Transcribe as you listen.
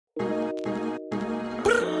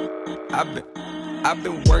I've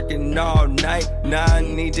been working all night. Now I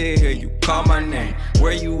need to hear you call my name.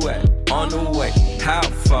 Where you at? On the way. How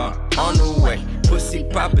far? On the way. Pussy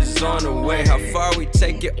pop is on the way. How far we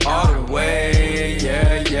take it all the way?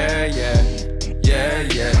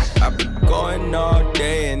 Yeah. I've been going all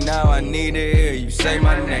day and now I need to hear you say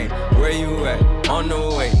my name. Where you at? On the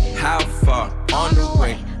way. How far? On the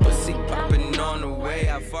way. Pussy popping on the way.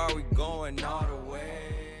 How far we going all the way?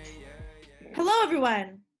 Hello,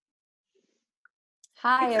 everyone.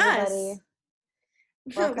 Hi, It's everybody.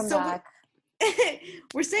 us. Welcome back.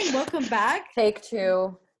 We're saying welcome back Take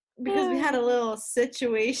two. because we had a little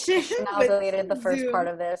situation. Now with deleted the first Zoom. part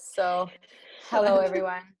of this, so hello,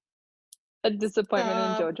 everyone. A disappointment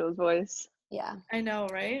in JoJo's voice. Yeah. I know,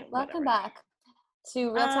 right? Welcome back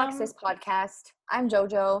to Real Talk Sis podcast. I'm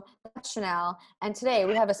JoJo, that's Chanel, and today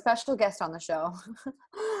we have a special guest on the show.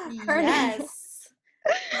 Yes.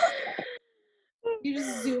 You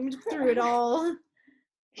just zoomed through it all.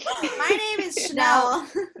 My name is Chanel.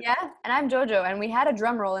 Yeah, and I'm JoJo, and we had a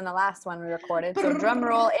drum roll in the last one we recorded, so drum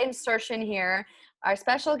roll insertion here. Our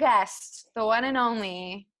special guest, the one and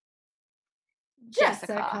only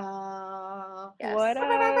Jessica. Yes. What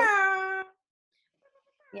up?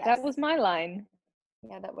 Yes. That was my line.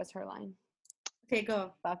 Yeah, that was her line. Okay,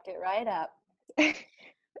 go. Fucked it right up.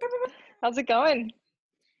 How's it going?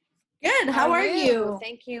 Good. How are you?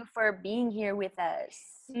 Thank you for being here with us.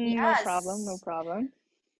 No problem.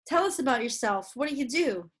 Tell us about yourself. What do you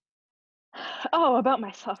do? Oh, about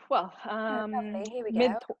myself. Well, Okay, here we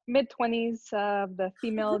go. mid-20s, the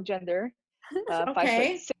female gender.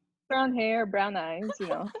 5'6", brown hair, brown eyes, you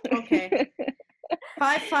know. Okay.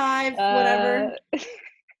 5'5", whatever.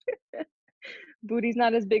 Booty's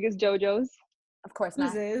not as big as JoJo's. Of course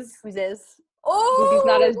not. Whose Whose is? Booty's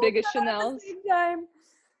not as big as Chanel's.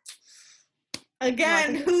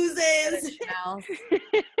 Again, whose is? Chanel's.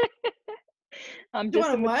 I'm just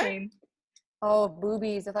in what? between. Oh,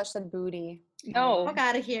 boobies. I thought she said booty. No. Fuck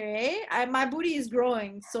out of here, eh? My booty is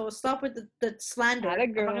growing, so stop with the slander. Not a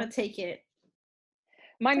girl. I'm not gonna take it.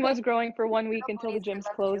 Mine was growing for 1 week until the gyms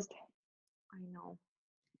closed. I know.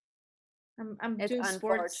 I'm It's doing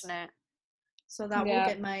sports, unfortunate. so that will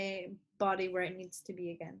get my body where it needs to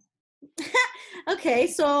be again. Okay,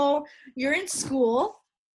 so you're in school.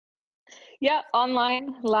 Yeah,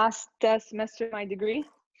 online, last semester of my degree.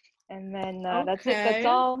 And then that's it. That's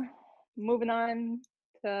all. Moving on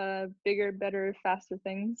to bigger, better, faster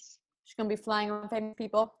things. She's going to be flying around famous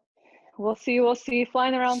people. We'll see.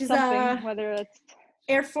 Flying around She's something, whether it's...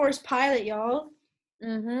 Air Force pilot, y'all.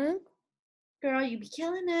 Mm-hmm. Girl, you be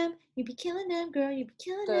killing them. You be killing them, girl. You be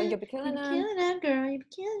killing them. You be killing them. Killing them, girl. You be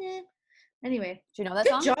killing them. Anyway. Do you know that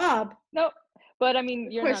good song? job. No, but I mean,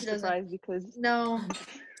 you're course not she doesn't. surprised because... No.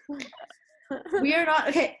 We are not.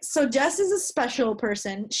 Okay, so Jess is a special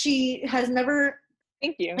person. She has never,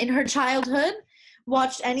 Thank you. in her childhood,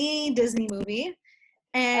 watched any Disney movie.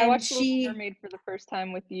 And I watched Little Mermaid for the first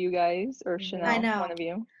time with you guys, or Chanel, I know. one of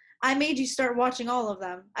you. I made you start watching all of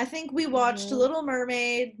them. I think we watched Little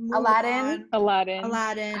Mermaid, Mulan, Aladdin.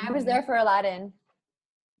 Aladdin. I was there for Aladdin.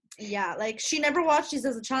 Yeah, like she never watched these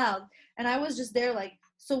as a child. And I was just there like,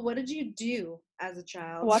 so what did you do as a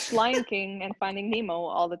child? Watch Lion King and Finding Nemo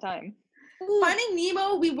all the time. Finding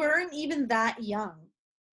Nemo, we weren't even that young.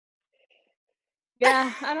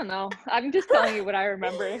 Yeah, I don't know. I'm just telling you what I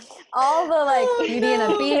remember. All the like Beauty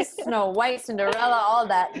and the Beast, Snow White, Cinderella, all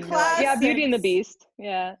that. Classics. Yeah, Beauty and the Beast.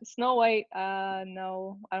 Yeah, Snow White.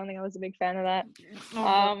 No, I don't think I was a big fan of that.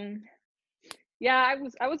 Yeah,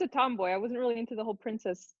 I was a tomboy. I wasn't really into the whole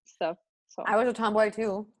princess stuff. So I was a tomboy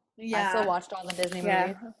too. Yeah. I still watched all the Disney movies.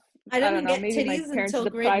 yeah, I didn't don't know. get Maybe my titties parents until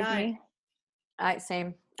grade deprived 9. me.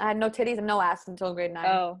 Same. I had no titties and no ass until grade 9.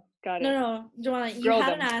 Oh, got it. No, Joanna, you Grow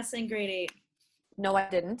had them. an ass in grade 8. No, I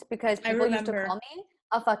didn't, because I people used to remember. call me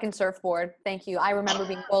a fucking surfboard. Thank you. I remember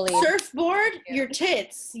being bullied. Surfboard, your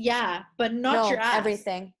tits, yeah, but not your ass.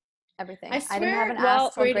 Everything. I I didn't swear, have an well,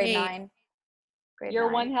 ass till grade grade 8. 9. You're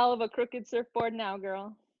 9. one hell of a crooked surfboard now,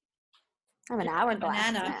 girl. I'm an You're a hourglass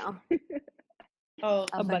banana. now. Oh,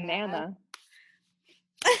 A banana.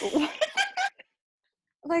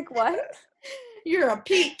 Like what? you're a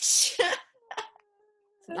peach.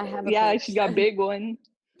 I have a Yeah, peach. she got big one.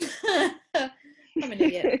 I'm an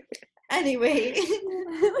idiot. Anyway.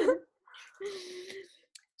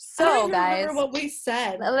 So, I don't even guys, remember what we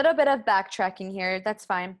said. a little bit of backtracking here. That's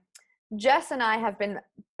fine. Jess and I have been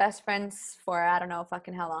best friends for, I don't know,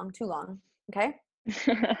 fucking how long? Too long. Okay?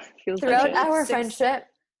 Feels Throughout like it. our 6, friendship.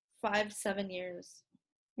 5-7 years.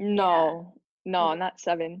 No, not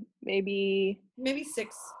 7. Maybe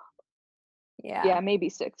 6. Yeah. yeah, maybe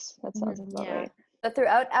 6. That sounds about Yeah. right. But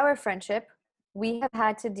throughout our friendship, we have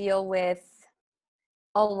had to deal with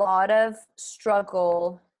a lot of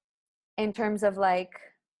struggle in terms of like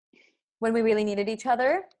when we really needed each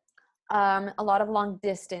other. A lot of long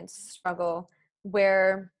distance struggle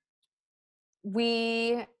where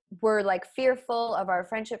we were like fearful of our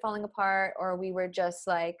friendship falling apart, or we were just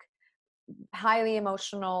like highly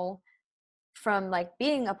emotional from like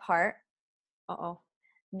being apart.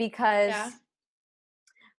 Because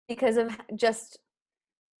of just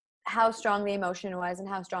how strong the emotion was and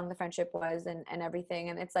how strong the friendship was and everything.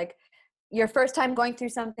 And it's like your first time going through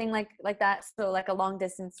something like that. So like a long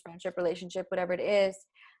distance friendship, relationship, whatever it is.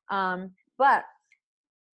 But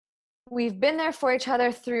we've been there for each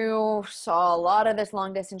other through a lot of this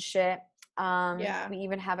long distance shit. We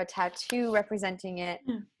even have a tattoo representing it.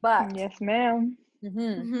 But yes, ma'am.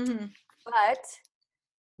 But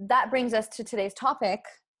that brings us to today's topic,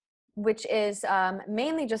 which is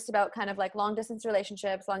mainly just about kind of like long distance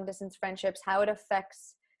relationships, long distance friendships, how it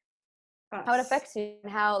affects you,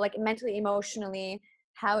 and how like mentally, emotionally,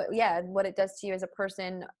 what it does to you as a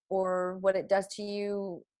person, or what it does to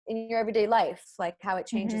you in your everyday life, like how it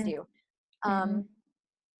changes you.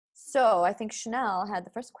 So I think Chanel had the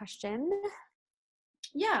first question.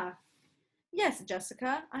 Yeah. Yes,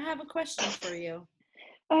 Jessica, I have a question for you.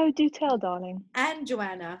 Oh, do tell, darling. And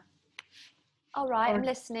Joanna. All right, I'm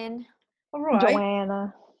listening. All right.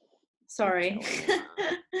 Joanna. Sorry.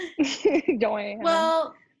 Joanna.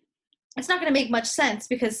 Well, it's not going to make much sense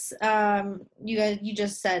because you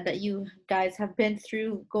just said that you guys have been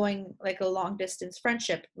through going like a long distance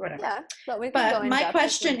friendship, whatever. Yeah, but my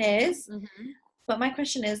question is,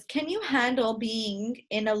 can you handle being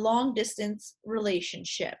in a long distance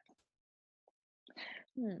relationship?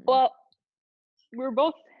 Well, we're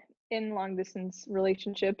both in long distance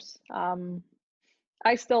relationships.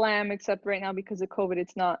 I still am, except right now because of COVID,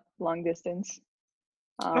 it's not long distance.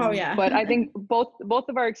 But I think both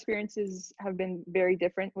of our experiences have been very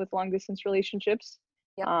different with long distance relationships.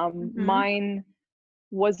 Yep. Mine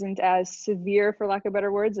wasn't as severe, for lack of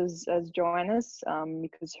better words, as Joanna's,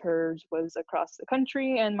 because hers was across the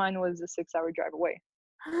country and mine was a 6-hour drive away.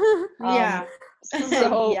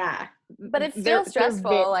 So yeah, but it's still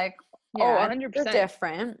stressful. Like 100%. They're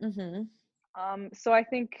different. So I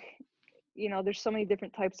think, there's so many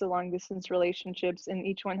different types of long distance relationships, and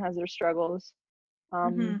each one has their struggles.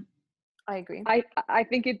 I agree. I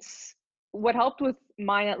think it's what helped with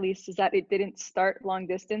mine, at least, is that it didn't start long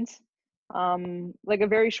distance. Like a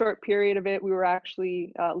very short period of it, we were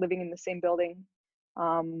actually living in the same building,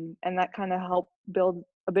 and that kind of helped build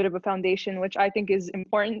a bit of a foundation, which I think is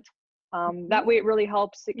important. That way it really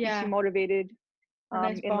helps. It keeps you motivated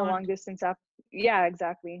in the long distance app. Yeah,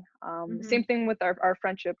 exactly. Same thing with our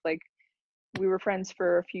friendship. Like, we were friends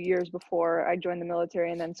for a few years before I joined the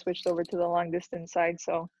military and then switched over to the long distance side.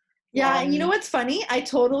 So and you know what's funny? I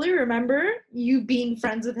totally remember you being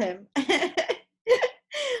friends with him.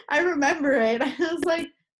 I remember it. I was like,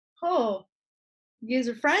 oh, you guys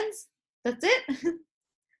are friends? That's it?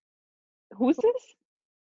 Who's this?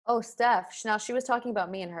 Oh, Steph. Now she was talking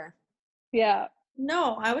about me and her. Yeah.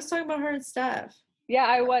 No, I was talking about her and Steph. Yeah,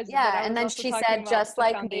 I was. Yeah, and then she said, just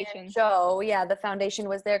like me and Joe, the foundation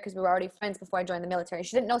was there because we were already friends before I joined the military.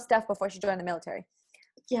 She didn't know Steph before she joined the military.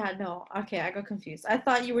 Yeah, no. Okay, I got confused. I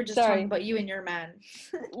thought you were just talking about you and your man.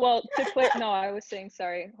 Well, no, I was saying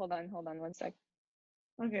sorry. Hold on 1 sec.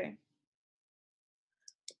 Okay.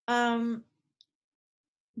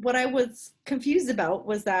 What I was confused about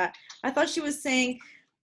was that I thought she was saying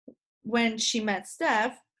when she met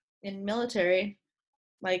Steph in military,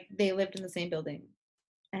 like they lived in the same building.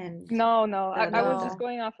 And no. I was just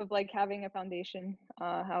going off of like having a foundation,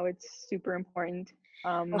 how it's super important.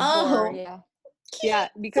 Yeah,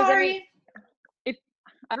 because sorry. I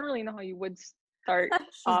don't really know how you would start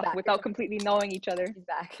off without completely knowing each other. She's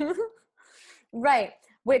back. Right,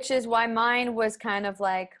 which is why mine was kind of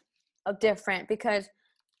like different, because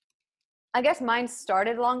I guess mine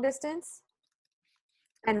started long distance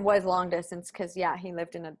and was long distance because he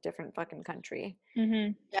lived in a different fucking country.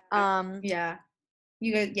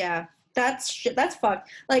 You guys, that's fucked.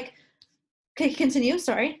 Like, okay, continue.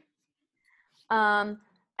 Sorry. And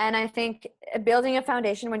I think building a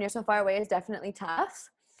foundation when you're so far away is definitely tough,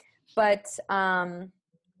 but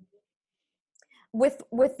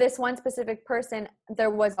with this one specific person, there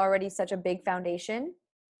was already such a big foundation,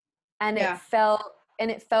 and it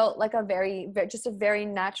felt like a very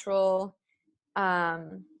natural,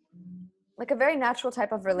 like a very natural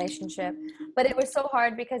type of relationship. But it was so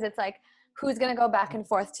hard because it's like, who's going to go back and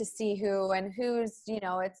forth to see who, and who's,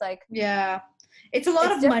 it's like, it's a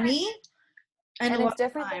lot of money. And it's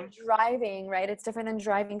different than driving, right? It's different than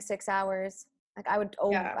driving 6 hours. Like I would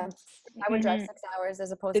Yeah. I would drive 6 hours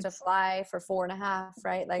as opposed to It's- fly for 4.5,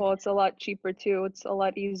 right? Like Well, it's a lot cheaper too. It's a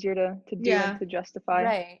lot easier to do Yeah. and to justify.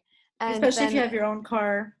 right. And Especially if then you have your own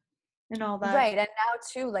car and all that. right. And now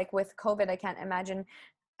too, like with COVID, I can't imagine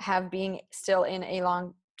being still in a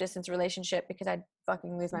long distance relationship because I'd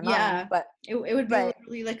fucking lose my Yeah. mind. But It would be Right.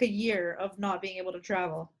 literally like a year of not being able to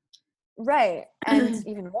travel. right. And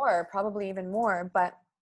probably even more.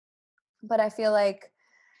 But I feel like,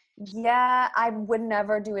 yeah, I would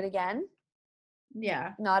never do it again.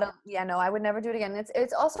 Yeah. No, I would never do it again.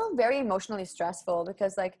 It's also very emotionally stressful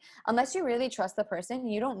because like unless you really trust the person,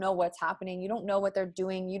 you don't know what's happening, you don't know what they're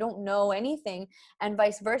doing, you don't know anything, and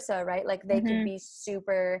vice versa, right? Like they could be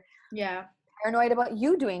super Yeah. paranoid about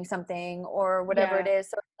you doing something or whatever it Yeah. is.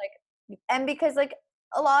 So it's like, and because like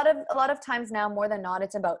a lot of times now more than not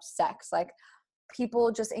it's about sex. Like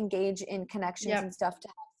people just engage in connections Yep. and stuff to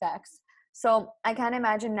have sex. So I can't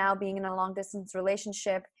imagine now being in a long distance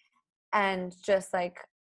relationship and just like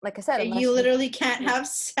I said, unless You literally can't have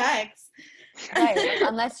sex. right, like,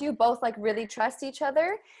 unless you both like really trust each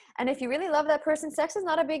other, and if you really love that person, sex is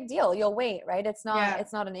not a big deal. You'll wait, right? It's not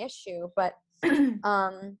an issue. But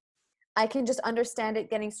I can just understand it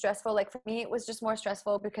getting stressful. Like for me, it was just more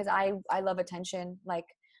stressful because I love attention. Like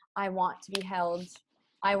I want to be held.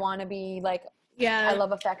 I want to be like Yeah. I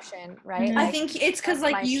love affection, right? Mhm. I Like, think it's because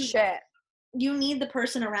that's like my shit. you need the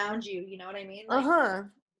person around you. You know what I mean? Like, Uh-huh. 'cause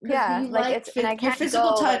Yeah, you like it's and I your can't physical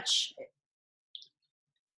go, like, touch.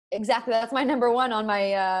 exactly. That's my number one on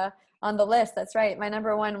my on the list. That's right. My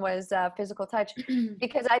number one was physical touch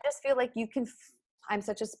because I just feel like you can. I'm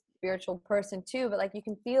such a spiritual person too, but like you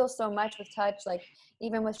can feel so much with touch. Like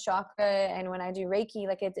even with chakra and when I do Reiki,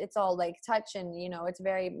 like it's all like touch and you know it's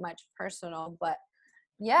very much personal. But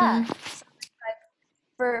yeah, so,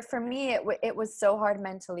 like, for me it was so hard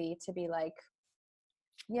mentally to be like,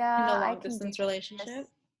 yeah, In a I long can do distance this. relationship.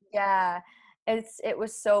 Yeah, it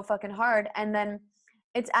was so fucking hard. And then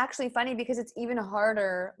it's actually funny because it's even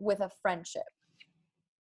harder with a friendship.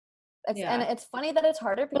 And Yeah. it's funny that it's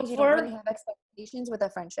harder because you don't Before- really have expectations with a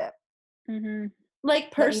friendship. Mm-hmm. Like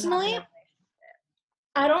that you have in a personally, relationship.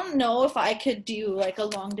 I don't know if I could do like a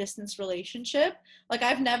long distance relationship. Like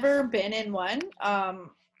I've never been in one.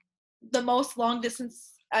 The most long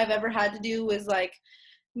distance I've ever had to do was like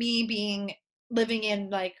me living in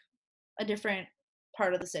like a different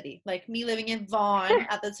part of the city. Like me living in Vaughan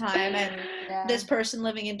at the time and Yeah. this person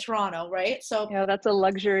living in Toronto, right? So Yeah, that's a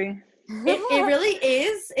luxury. it really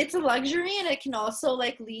is. It's a luxury, and it can also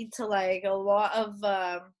like lead to like a lot of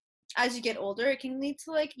as you get older, it can lead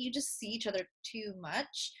to like you just see each other too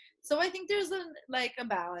much. So I think there's a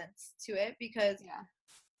balance to it because Yeah.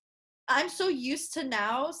 I'm so used to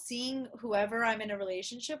now seeing whoever I'm in a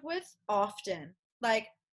relationship with often. Like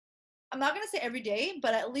I'm not gonna say every day,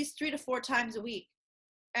 but at least 3 to 4 times a week.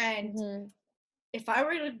 And Mhm. if I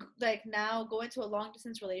were to like now go into a long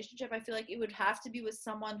distance relationship, I feel like it would have to be with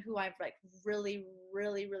someone who I've like really,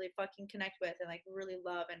 really, really fucking connect with and like really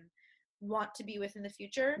love and want to be with in the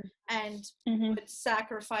future, and Mm-hmm. would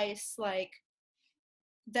sacrifice like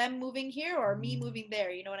them moving here or me moving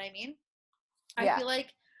there. You know what I mean? I Yeah. feel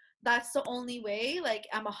like that's the only way. Like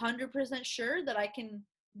I'm 100% sure that I can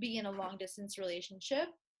be in a long distance relationship.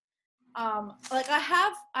 Like I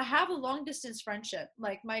have a long distance friendship.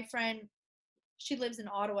 Like my friend, she lives in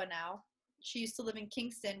Ottawa now. She used to live in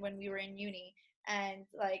Kingston when we were in uni, and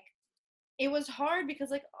like it was hard because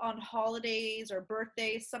like on holidays or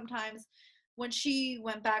birthdays sometimes when she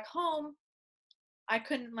went back home,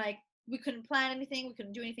 we couldn't plan anything, we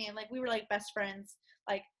couldn't do anything, and like we were like best friends.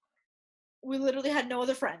 Like we literally had no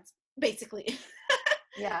other friends basically.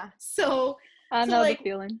 Yeah. So I So, know like- the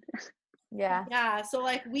feeling. Yeah. yeah, so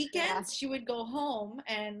like weekends she would go home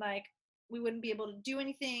and like we wouldn't be able to do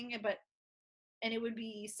anything, and it would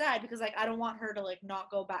be sad because like I don't want her to like not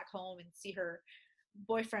go back home and see her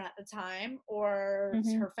boyfriend at the time or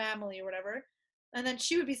Mhm. her family or whatever. And then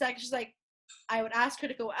she would be sad 'cause she's like, I would ask her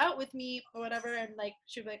to go out with me or whatever, and like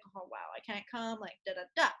she'd be like, oh wow, I can't come, like da da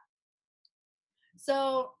da.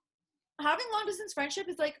 So having long distance friendship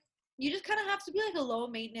is like you just kind of have to be like a low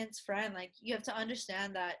maintenance friend. Like you have to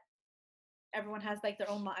understand that everyone has like their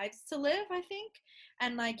own lives to live, I think,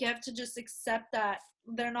 and like you have to just accept that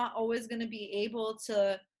they're not always going to be able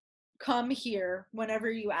to come here whenever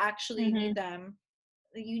you actually need them.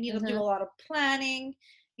 You need to do a lot of planning.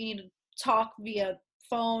 You need to talk via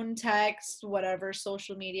phone, text, whatever,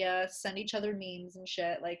 social media, send each other memes and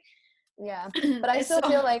shit. Like, Yeah. But I still so-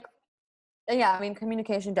 feel like, yeah, I mean,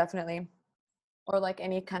 communication definitely, or like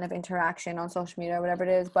any kind of interaction on social media or whatever it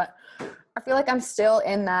is. But I feel like I'm still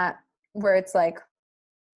in that where it's like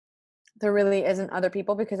there really isn't other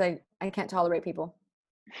people because I can't tolerate people.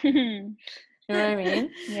 You know what I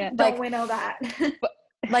mean? Yeah. Don't we know that?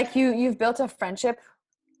 Like you've built a friendship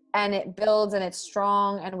and it builds and it's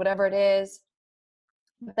strong and whatever it is.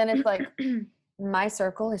 But then it's like my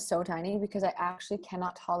circle is so tiny because I actually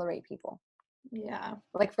cannot tolerate people Yeah.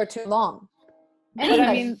 like for too long. But Like,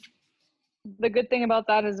 I mean, the good thing about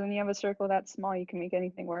that is when you have a circle that small, you can make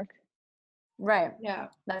anything work. right. Yeah.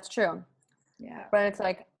 That's true. Yeah. But it's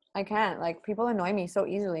like I can't. Like people annoy me so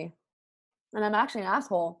easily. And I'm actually an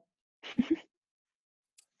asshole.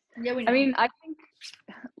 Yeah, we know. I mean, I think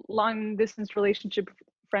long distance relationship,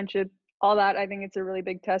 friendship, all that, I think it's a really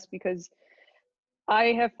big test because I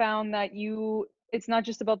have found that it's not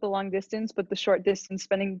just about the long distance, but the short distance,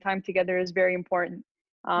 spending time together is very important.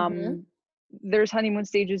 Mhm. There's honeymoon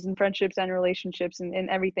stages in friendships and relationships and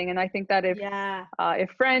everything. And I think that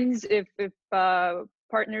if friends, if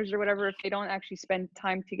partners or whatever, if they don't actually spend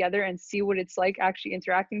time together and see what it's like actually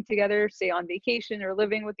interacting together, say on vacation or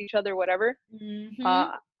living with each other, whatever,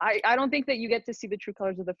 Mhm. I don't think that you get to see the true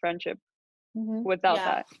colors of the friendship Mhm. without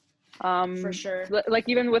Yeah, that. for sure. Like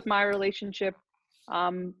even with my relationship,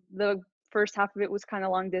 the first half of it was kind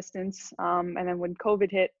of long distance. And then when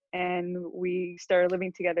COVID hit and we started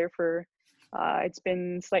living together for, it's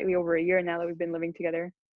been slightly over a year now that we've been living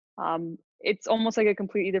together. It's almost like a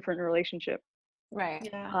completely different relationship. Right.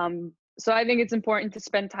 Yeah. So I think it's important to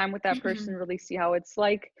spend time with that person, really see how it's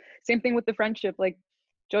like. Same thing with the friendship. Like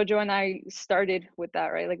Jojo and I started with that,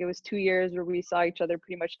 right? Like it was 2 years where we saw each other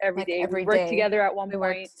pretty much every Like day. every We worked day. together at one We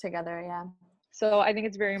point. worked together, yeah. So I think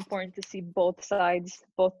it's very important to see both sides,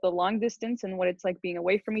 both the long distance and what it's like being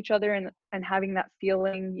away from each other and having that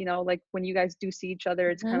feeling, you know, like when you guys do see each other,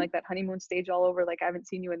 it's kind of Mhm. like that honeymoon stage all over. Like I haven't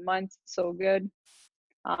seen you in months. So good.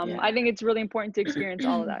 Yeah. I think it's really important to experience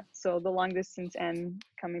all of that. So the long distance and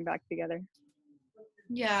coming back together.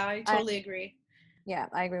 Yeah, I totally agree. Yeah,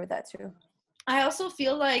 I agree with that too. I also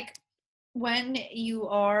feel like when you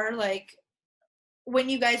are like when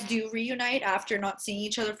you guys do reunite after not seeing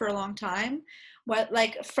each other for a long time, what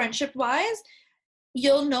like friendship wise,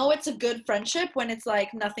 you'll know it's a good friendship when it's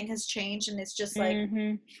like nothing has changed and it's just like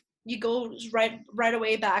you go right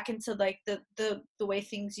away back into like the way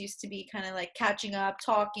things used to be, kind of like catching up,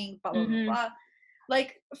 talking, blah blah blah blah.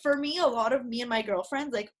 Like for me, a lot of me and my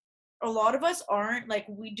girlfriends, like a lot of us aren't like,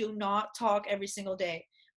 we do not talk every single day,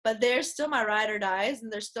 but they're still my ride or dies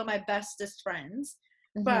and they're still my bestest friends.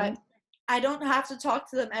 But I don't have to talk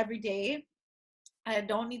to them every day. I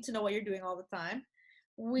don't need to know what you're doing all the time.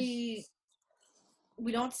 We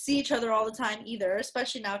don't see each other all the time either,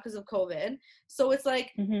 especially now because of COVID. So it's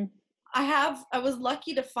like I was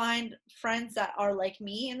lucky to find friends that are like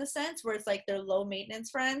me in the sense where it's like they're low maintenance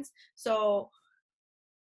friends. So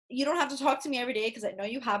you don't have to talk to me every day because I know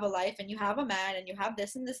you have a life and you have a man and you have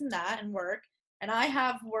this and this and that and work, and I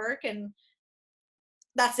have work and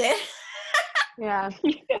that's it. Yeah.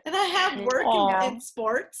 And I have work in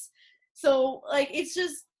sports. So like it's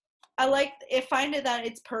just I find it that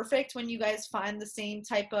it's perfect when you guys find the same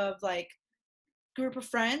type of like group of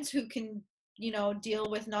friends who can, you know, deal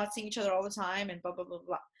with not seeing each other all the time and blah blah blah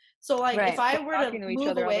blah. So like Right. if I were to to each move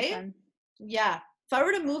other all the away, time. yeah, if I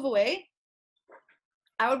were to move away,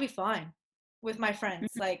 I would be fine with my friends,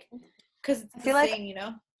 like, because it's the same, you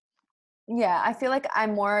know. Yeah, I feel like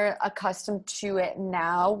I'm more accustomed to it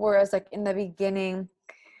now, whereas like in the beginning,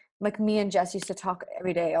 like me and Jess used to talk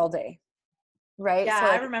every day, all day, right? Yeah, so,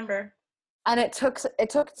 like, I remember. And it took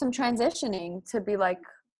some transitioning to be like,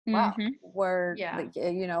 wow, we're like,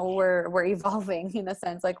 you know, we're evolving in a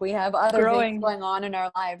sense, like we have other things going on in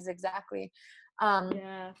our lives. Exactly. But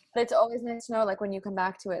it's always nice to know, like when you come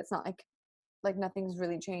back to it, it's not like nothing's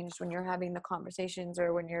really changed when you're having the conversations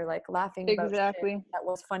or when you're like laughing about shit that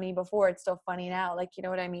was funny before, it's still funny now, like, you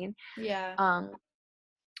know what I mean? Yeah.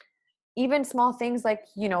 Even small things like,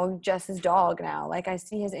 you know, Jess's dog now, like I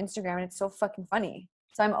see his Instagram and it's so fucking funny,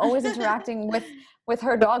 so I'm always interacting with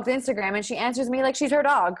her dog's Instagram and she answers me like she's her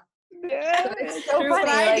dog. Yeah, so it's so true. funny.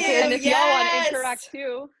 Like, and if y'all want to interact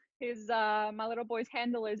too, his my little boy's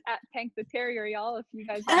handle is at Tank the Terrier, y'all. If you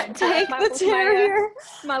guys want to Tank the Terrier,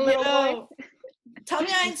 my little boy. Tell me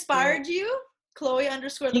I inspired you, Chloe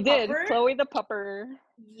 _the you pupper. did, Chloe the pupper.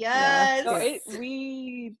 Yes.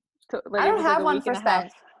 So I don't have one for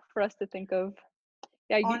Spence for us to think of.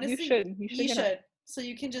 Yeah, honestly, you should. So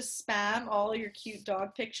you can just spam all your cute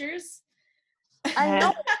dog pictures. I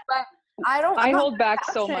know, but I hold back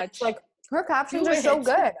so much. Like her captions are so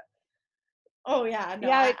good. Oh yeah, no,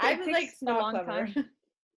 yeah, I was like not clever.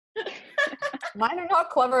 Mine are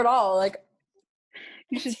not clever at all. Like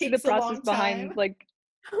you should see the process behind. Like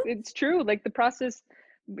it's true. Like the process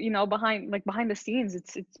behind the scenes,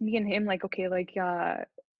 it's me and him, like, okay, like, how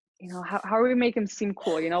do we make him seem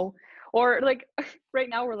cool, or like right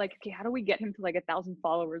now we're like, okay, how do we get him to like 1,000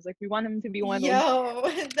 followers? Like, we want him to be one of those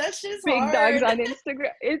Yo, that's just big dogs hard. on Instagram.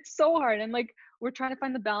 It's so hard, and like we're trying to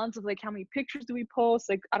find the balance of like how many pictures do we post.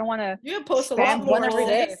 Like, I don't want to You post a spam lot more. One every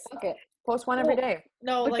day. sis. Fuck it. Post one every day.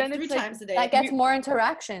 No, But like then 3 it's like, times a day. That gets more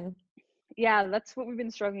interaction. yeah, that's what we've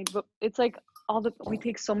been struggling. But it's like we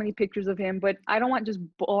take so many pictures of him, but I don't want just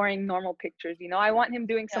boring normal pictures. I want him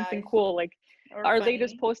doing something Yeah. cool. Like, Or our funny.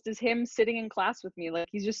 latest post is him sitting in class with me. Like,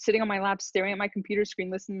 he's just sitting on my lap, staring at my computer screen,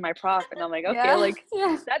 listening to my prof, and I'm like, okay, Yeah. like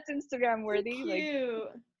Yeah. that's Instagram worthy. Like, Cute.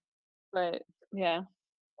 but yeah.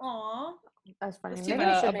 Aw. That's funny. That's Maybe too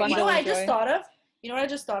we much. should a make bundle You know one. what I of just joy. thought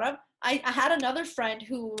of? I had another friend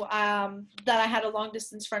who that I had a long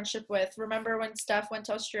distance friendship with. Remember when Steph went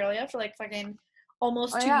to Australia for like fucking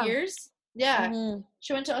almost Oh, 2 yeah. years? Yeah. Mhm.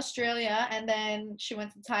 She went to Australia and then she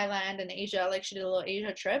went to Thailand and Asia. Like, she did a little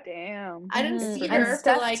Asia trip. Damn. I didn't Mhm. see And her for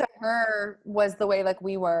Steph like, to her was the way like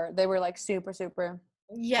we were. They were like super, super.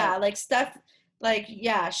 yeah, like Steph, like,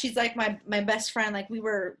 yeah, she's like my best friend. Like, we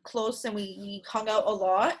were close and we hung out a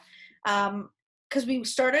lot. Because we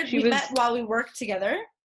met while we worked together.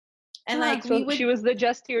 And like, So she was the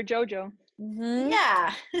Just to your JoJo. Mm-hmm.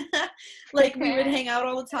 yeah, like we would hang out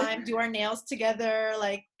all the time, do our nails together,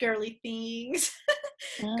 like girly things,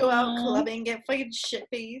 go out clubbing, get fucking shit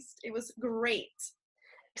faced. It was great.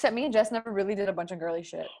 Except me and Jess never really did a bunch of girly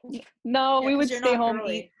shit. No, Yeah, we 'cause would you're stay not home,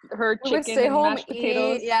 girly. eat her We would chicken stay and home, mashed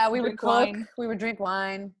potatoes. eat. Yeah, we would drink cook. wine. We would drink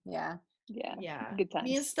wine. Yeah. Yeah. Yeah, Good times.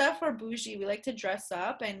 me and Steph are bougie. We like to dress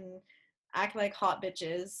up and act like hot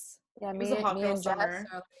bitches. Yeah, It was a hot me girl and Jess summer. are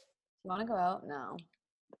like, you want to go out? No.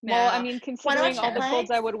 Well, I Nah. mean, Why considering not all the clothes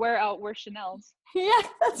Chick-fil-A? I would wear out were Chanel's. Yeah,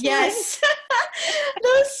 that's Yes. That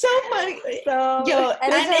was so funny. So Yo,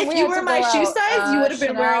 and anytime we if you had were to my go shoe out, size, you would have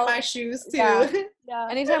been wearing Chanel- my shoes too. yeah. yeah.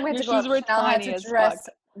 Anytime we had Your to go out, shoes were Chanel had tiny to as dress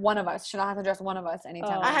fuck. one of us. Chanel had to dress one of us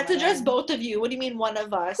anytime. Oh, I had to dress man. both of you. What do you mean one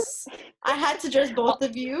of us? I had to dress both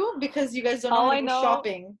of you because you guys don't know All how to I go know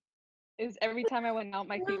shopping. Is every time I went out,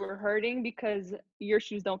 my feet were hurting because your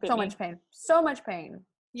shoes don't fit So me. much pain. So much pain.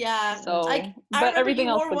 Yeah. So, I but remember everything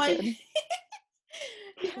you else wore looked one. good.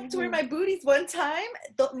 You had to wear my booties one time.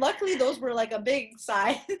 Luckily, those were like a big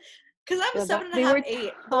size. Because I'm a Yeah, 7.5, they were 8.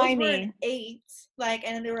 Those were tiny. an 8, like,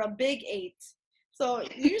 and they were a big 8. So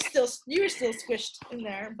you were still squished in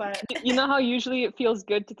there, but You know how usually it feels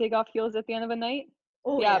good to take off heels at the end of a night?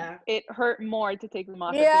 oh yeah, yeah, it hurt more to take them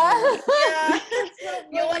off Yeah. at the end of the night.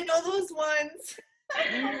 yeah. Yo, I know those ones.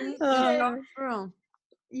 Mhm. Shit. True.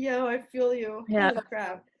 Yo, I feel you. Yeah. Holy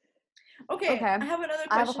crap. Okay, Okay. I have another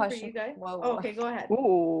I have a question for you question. guys. Whoa, Oh, whoa. okay, go ahead.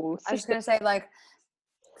 Ooh, I was just gonna say, like,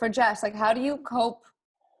 for Jess, like, how do you cope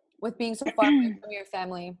with being so far away from your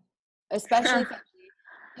family, especially family?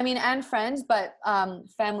 I mean, and friends, but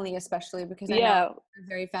family especially, because I know yeah. you're a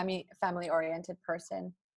very family oriented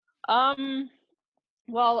person.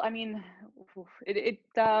 Well, I mean,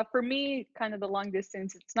 for me, kind of the long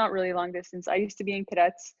distance, it's not really long distance. I used to be in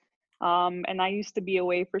cadets, and I used to be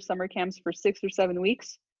away for summer camps for 6 or 7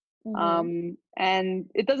 weeks. Mhm. And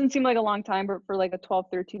it doesn't seem like a long time, but for like a 12,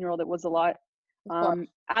 13-year-old, it was a lot. Of course.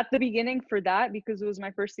 At the beginning for that, because it was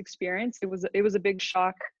my first experience, it was a big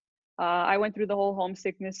shock. I went through the whole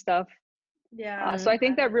homesickness stuff. Yeah. So I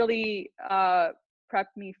think that really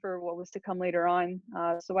prepped me for what was to come later on.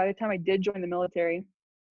 So by the time I did join the military,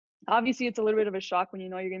 obviously it's a little bit of a shock when you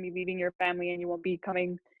know you're going to be leaving your family and you won't be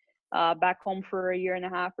coming back home for a year and a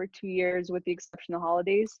half or 2 years, with the exception of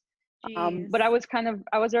holidays. But I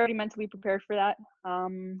was already mentally prepared for that.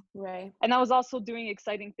 Right. And I was also doing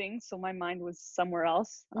exciting things, so my mind was somewhere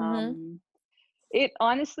else. Mhm. It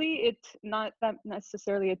honestly, it's not that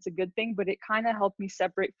necessarily it's a good thing, but it kind of helped me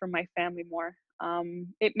separate from my family more.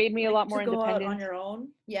 It made me a lot more to go independent. out on your own.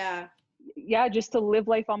 Yeah. Yeah, just to live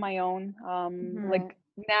life on my own. Like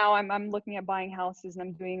Right. now I'm looking at buying houses, and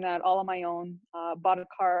I'm doing that all on my own. Bought a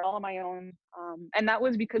car all on my own. And that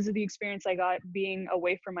was because of the experience I got being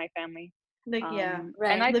away from my family. Like, yeah.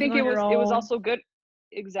 Right. And I Living think it on your was own. also good.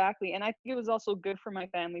 Exactly. And I think it was also good for my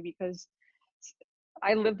family because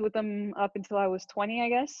I lived with them up until I was 20, I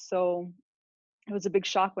guess. So it was a big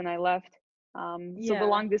shock when I left. So Yeah. the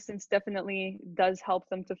long distance definitely does help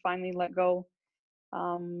them to finally let go.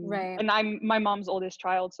 Right. And I'm my mom's oldest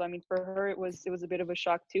child, so I mean, for her it was a bit of a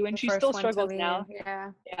shock too, and The she first still one to struggles now. leave,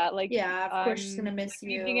 yeah. Yeah, like Yeah, of course she's gonna miss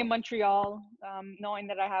me you. being in Montreal, knowing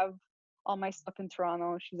that I have all my stuff in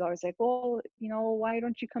Toronto. She's always like, well, why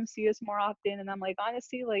don't you come see us more often? And I'm like,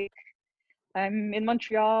 honestly, like I'm in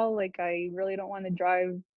Montreal, like I really don't want to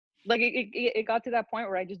drive. Like it got to that point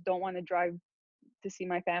where I just don't want to drive to see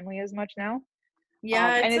my family as much now.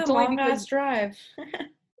 Yeah, and it's it's a only long because ass drive.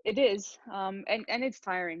 it is, and it's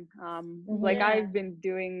tiring. Like Yeah. I've been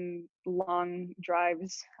doing long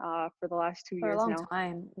drives for the last 2 For a years long now.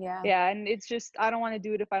 time. Yeah. Yeah, and it's just I don't want to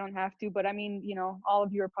do it if I don't have to. But I mean, all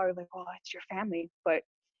of you are probably like, oh, it's your family, but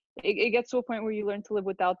it gets to a point where you learn to live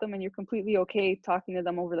without them, and you're completely okay talking to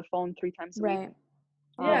them over the phone 3 times a week. Right.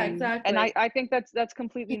 Yeah, And exactly. I think that's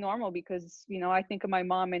completely normal because I think of my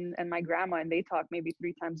mom and my grandma, and they talk maybe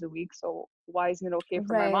 3 times a week. So why isn't it okay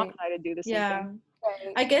for my mom Right. and I to do the same Yeah. thing?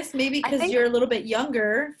 Right. I guess maybe I because think you're a little bit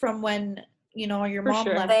younger from when, your For mom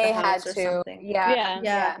sure. left the they had house or to. something. Yeah. Yeah,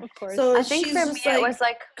 Yeah. of course. So I think she's for me just it like was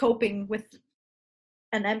like, coping with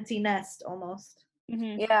an empty nest almost.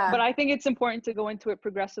 yeah. But I think it's important to go into it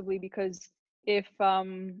progressively because if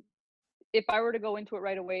I were to go into it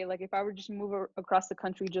right away, like if I were just move across the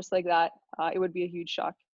country just like that, it would be a huge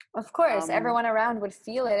shock. Of course, Um, everyone around would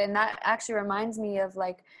feel it. And that actually reminds me of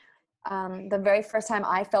like the very first time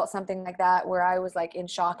I felt something like that, where I was like in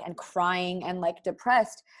shock and crying and like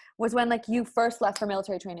depressed, was when like you first left for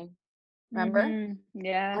military training. Remember?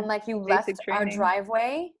 Yeah. And like you Basic left our training.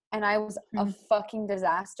 driveway and I was a Mhm. fucking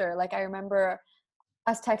disaster. Like I remember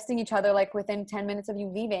us texting each other like within 10 minutes of you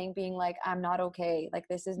leaving, being like, I'm not okay. Like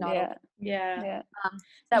this is not Yeah. okay. Yeah. Yeah.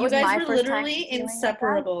 That You was guys my were first time literally dealing with that.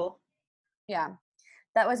 inseparable. Yeah.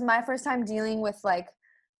 That was my first time dealing with like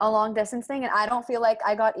a long distance thing. And I don't feel like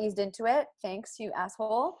I got eased into it. Thanks, you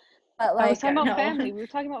asshole. But I was like, talking about no. family. We were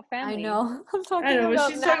talking about family. I know. I'm I talking know, but about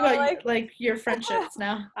she's now, talking about like your friendships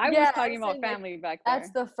now. I Yeah, was I'm talking about saying, like, family back there. that's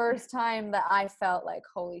the first time that I felt like,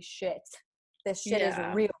 holy shit, this shit is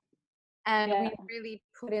Yeah. real. And Yeah. we really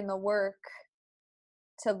put in the work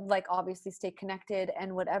to like obviously stay connected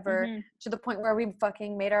and whatever, Mhm. to the point where we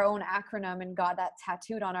fucking made our own acronym and got that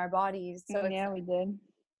tattooed on our bodies. So it's Yeah, we did.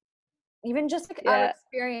 even just like our Yeah.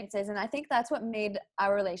 experiences. And I think that's what made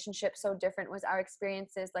our relationship so different, was our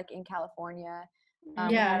experiences like in California. We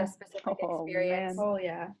had Yeah. a specific Oh, experience. man. Oh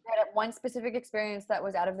yeah. We had one specific experience that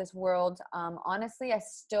was out of this world. Honestly, I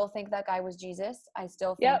still think that guy was Jesus. I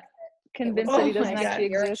still think Yep. Convinced was that he Oh doesn't my God. actually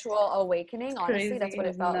exist. spiritual awakening. It's Honestly, that's crazy. what It it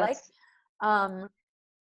was felt like. nuts.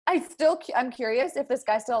 I'm curious if this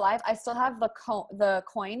guy's still alive. I still have the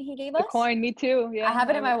coin he gave us. The coin, me too. Yeah. I have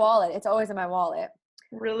it in my wallet. It's always in my wallet.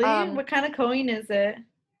 Really? What kind of coin is it?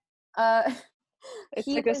 It's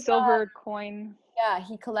He like a was, silver coin. yeah,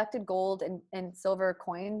 he collected gold and silver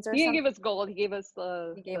coins or He didn't something. give us gold. He gave us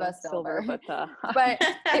the He gave the us silver. but But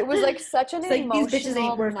it was like such an It's like these bitches emotional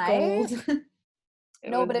ain't worth night. gold.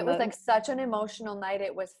 No, but it was like nuts. such an emotional night.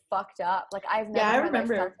 It was fucked up. Like I've never Yeah, I in my life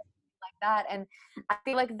remember. felt something like that. And I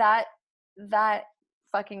feel like that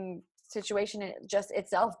fucking situation, it just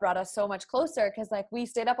itself brought us so much closer, because like we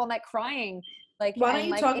stayed up all night crying. Like, Why don't and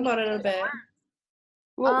you like talk in about each it a other's bit? arms.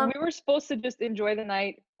 Well, we were supposed to just enjoy the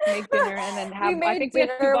night, make dinner, and then have. We I made think we had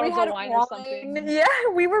 2 dinner, bottles we had of wine or something. Yeah,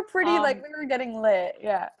 we were pretty like Um, we were getting lit.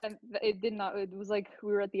 Yeah. And it did not. It was like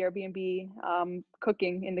we were at the Airbnb,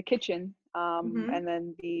 cooking in the kitchen, Mhm. and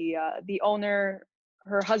then the owner,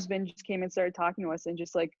 her husband, just came and started talking to us and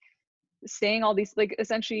just like saying all these, like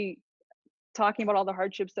essentially talking about all the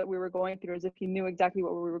hardships that we were going through, as if he knew exactly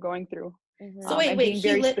what we were going through. So wait, And wait. being He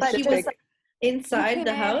very lit. He specific. was inside He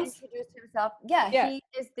the came in, house. introduced himself. Yeah, Yeah.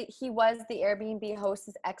 he was the Airbnb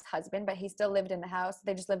host's ex-husband, but he still lived in the house.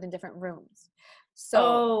 They just lived in different rooms. So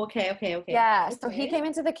Oh, okay. yeah, so he Okay. came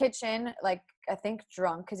into the kitchen, like I think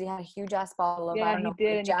drunk, because he had a huge ass bottle of, I Yeah, don't he know, did,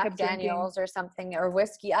 like and he Jack kept drinking. Daniels or something, or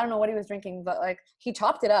whiskey. I don't know what he was drinking, but like he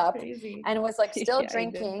topped it up Crazy. and was like still Yeah, he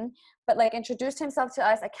did. drinking, but like introduced himself to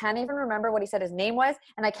us. I can't even remember what he said his name was,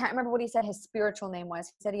 and I can't remember what he said his spiritual name was.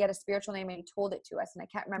 He said he had a spiritual name and he told it to us, and I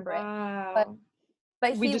can't remember it. Wow.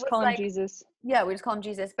 But We he just was call him like, Jesus. yeah, we just call him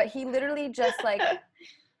Jesus. But he literally just like,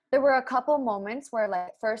 there were a couple moments where like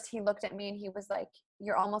first he looked at me and he was like,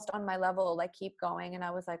 "You're almost on my level, like keep going." And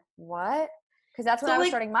I was like, "What?" Because that's when So, I was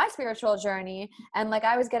like- starting my spiritual journey, and like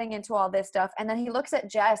I was getting into all this stuff. And then he looks at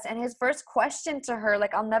Jess, and his first question to her,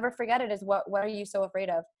 like I'll never forget it, is what are you so afraid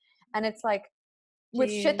of? And it's like,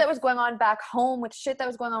 with shit that was going on back home, with shit that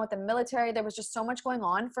was going on with the military, there was just so much going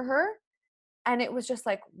on for her. And it was just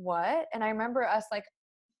like, what? And I remember us like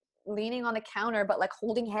leaning on the counter, but like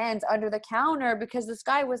holding hands under the counter, because this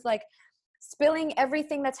guy was like spilling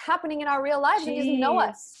everything that's happening in our real lives and he doesn't know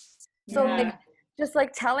us. So Yeah. like just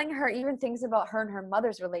like telling her even things about her and her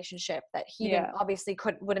mother's relationship that he didn't, Yeah. obviously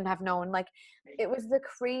wouldn't have known. Like it was the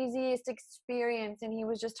craziest experience. And he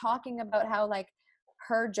was just talking about how like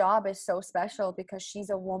her job is so special because she's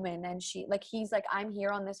a woman, and she like, he's like, I'm here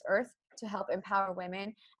on this earth to help empower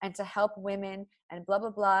women and to help women and blah blah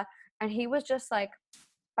blah. And he was just like,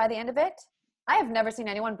 by the end of it, I have never seen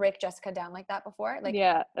anyone break Jessica down like that before. Like,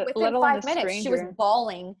 Yeah, let within alone 5 a minutes, she was stranger.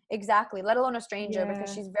 bawling. Exactly, let alone a stranger, because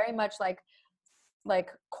Yeah. she's very much like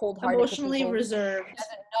cold-hearted. to Emotionally people. reserved. She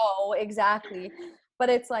doesn't know exactly, but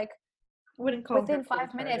it's like Wouldn't call within her 5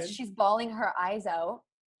 minutes, cold-hearted. she's bawling her eyes out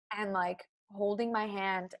and like holding my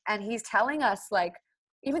hand, and he's telling us like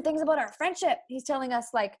even things about our friendship. He's telling us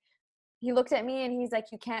like, he looked at me and he's like,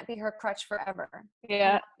 you can't be her crutch forever.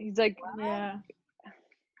 Yeah, he's like, Yeah.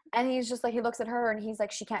 And he's just like, he looks at her and he's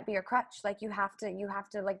like, she can't be your crutch. Like you have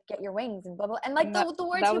to like get your wings and blah blah. And like And the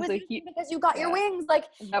words that he was was a using, because you got your yeah. wings. Like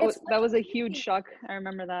that was it's that was a fucking huge crazy. shock. I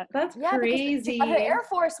remember that. That's Yeah, because crazy. she got her Air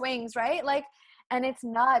Force wings, right? Like, and it's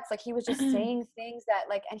nuts. Like he was just saying things that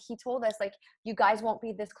like, and he told us like, you guys won't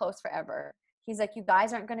be this close forever. He's like, you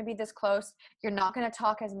guys aren't going to be this close. You're not going to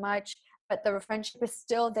talk as much, but the friendship is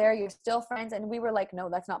still there. You're still friends. And we were like, no,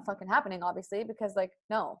 that's not fucking happening, obviously, because like,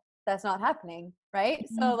 no, that's not happening, right?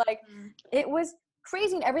 So like, it was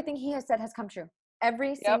crazy, and everything he has said has come true.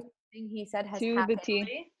 Every single thing he said has To happened. the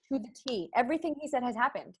T. To the T. Everything he said has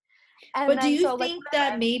happened. And But do then, you so, think like,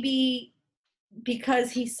 that maybe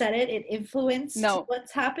because he said it, it influenced No.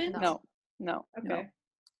 what's happened? No. Okay.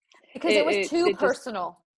 because it was too just-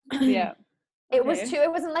 personal. Yeah. It was Okay. too, it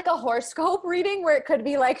wasn't like a horoscope reading where it could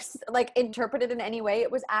be like interpreted in any way. It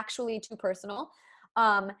was actually too personal.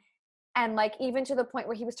 And like even to the point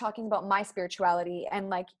where he was talking about my spirituality and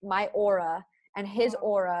like my aura and his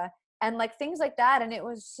aura and like things like that. And it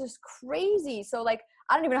was just crazy. So like,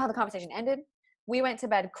 I don't even know how the conversation ended. We went to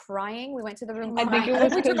bed crying. We went to the room I crying. think it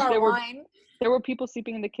was we took because our wine. there were people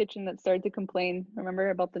sleeping in the kitchen that started to complain. Remember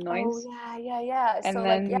about the noise? Oh yeah. And so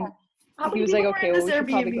then like, yeah. How he many was like, people were okay, in well, this we should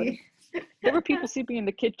probably go. Airbnb? There were people sleeping in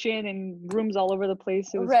the kitchen and rooms all over the place.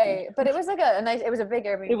 It was Right, but it was like a nice. It was a big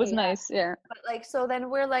Airbnb. It was yeah. nice, yeah. But like, so then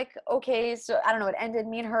we're like, okay, so I don't know. It ended.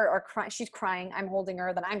 Me and her are crying. She's crying. I'm holding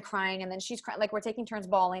her. Then I'm crying, and then she's crying. Like we're taking turns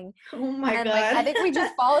bawling. Oh my And god. like, I think we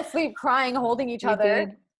just fall asleep crying, holding each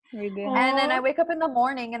other. We did. And then I Aw. wake up in the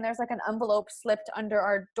morning, and there's like an envelope slipped under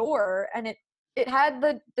our door, and it had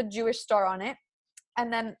the Jewish star on it,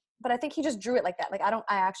 and then. But I think he just drew it like that. Like I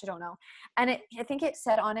actually don't know. And I think it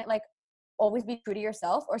said on it like, always be true to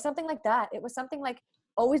yourself or something like that. It was something like,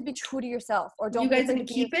 always be true to yourself or don't You be guys afraid didn't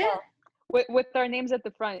to be keep it? yourself. With our names at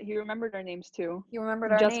the front. He remembered our names too. He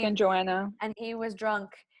remembered our Jessica names. and Joanna. And he was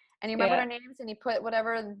drunk. And he remembered Yeah. our names, and he put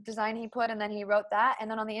whatever design he put, and then he wrote that.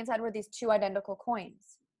 And then on the inside were these two identical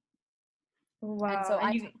coins. Wow. And so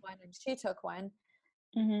I you- took one and she took one.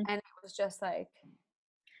 Mhm. And it was just like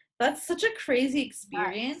that's such a crazy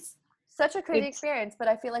experience. such a crazy It's- experience. But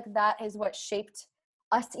I feel like that is what shaped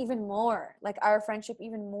us even more, like our friendship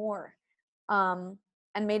even more, and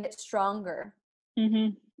made it stronger.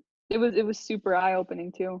 Mhm. It was super eye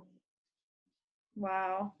opening too.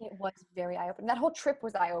 Wow. It was very eye-opening. That whole trip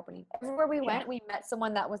was eye-opening. Everywhere we went, we met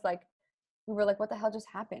someone that was like, we were like, what the hell just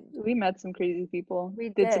happened? We met some crazy people. We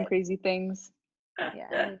did some did. crazy things. Yeah,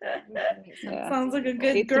 we did meet some Yeah. Sounds like a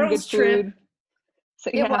good Ate some girls good trip. food. So,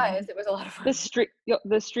 It was. It was a lot of fun.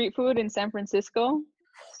 The street food in San Francisco,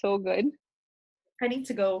 so good. I need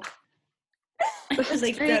to go. The Like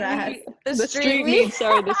street dead ass. meat. The street meat,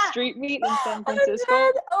 sorry, the street meat in San I'm Francisco.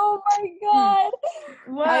 dead. Oh my god.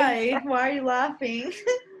 Why? Why are you laughing?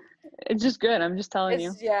 It's just good. I'm just telling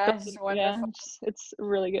you. Yeah, Those- it's wonderful. it's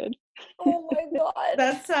really good. Oh my god.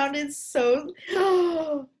 That sounded so.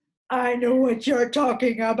 I know what you're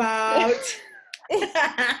talking about.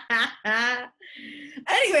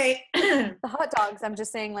 Anyway, The hot dogs, I'm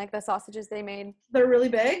just saying, like the sausages they made. they're really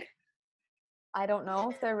big. I don't know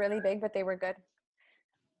if they're really big, but they were good.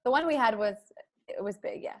 The one we had was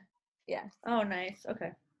big, yeah. Oh, nice.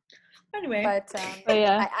 Okay. Anyway, But But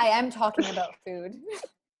yeah, I am talking about food.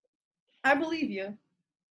 I believe you.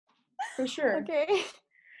 For sure. Okay.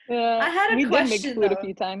 yeah. I had a we did make question, food though. a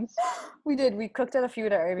few times. We did. We cooked at a few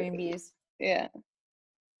at our Airbnbs. Yeah.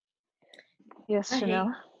 Yes, I hate-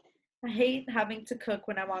 Chanel. I hate having to cook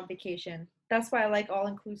when I'm on vacation. That's why I like all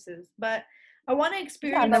inclusives. But I want to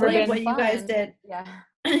experience never like been. what you guys Fun. did. Yeah.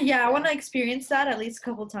 Yeah, I want to experience that at least a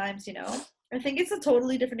couple times, you know. I think it's a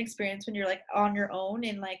totally different experience when you're like on your own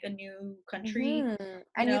in like a new country. Mhm.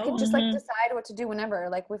 And you know? can just like Mhm. decide what to do whenever.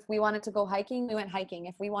 Like if we wanted to go hiking, we went hiking.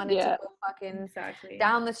 If we wanted Yeah. to go fucking Exactly.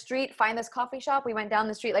 down the street, find this coffee shop, we went down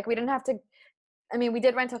the street. Like we didn't have to, I mean, we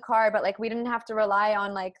did rent a car, but like we didn't have to rely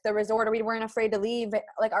on like the resort, or we weren't afraid to leave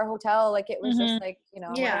like our hotel. Like it was just like, you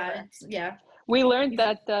know, Yeah, whatever. yeah. We learned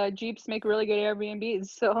that Jeeps make really good Airbnbs.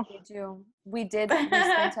 So We do. We did. We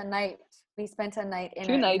spent a night. We spent a night in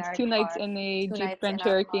two our nights car. in the Two Jeep nights Grand in our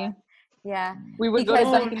Cherokee. car. Yeah. We would go to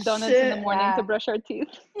Because- Dunkin' Donuts in the shit. morning to Yeah. brush our teeth.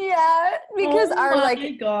 Yeah, because Oh our my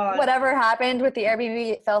like God. whatever happened with the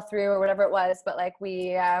Airbnb, it fell through or whatever it was, but like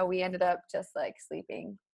we ended up just like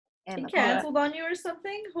sleeping in He the car. canceled on you or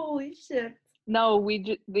something? Holy shit. No,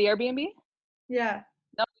 the Airbnb? Yeah.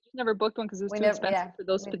 No, we just never booked one because it was We too never- expensive yeah, for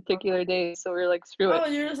those we didn't book particular days. So we were like, screw it. Oh,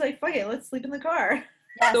 you're just like, fuck it, let's sleep in the car.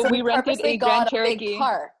 Yeah, So so we rented purposely a Grand got a big Cherokee.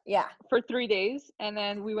 car. Yeah. For 3 days, and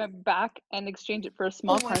then we went back and exchanged it for a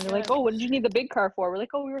small Oh car. my And they're like, God. "Oh, what did you need the big car for?" We're like,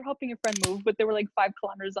 "Oh, we were helping a friend move, but there were like 5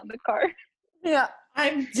 kilometers on the car." Yeah.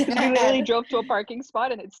 I'm We literally dead. drove to a parking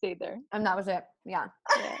spot and it stayed there. And that was it. Yeah.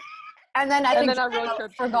 Yeah, And then I And think then our road Jenna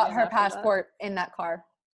trip forgot began her after that. passport in that car.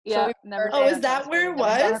 yeah. we Never. were Oh, there is that where it Never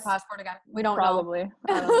got her was? passport again. We don't know. Probably.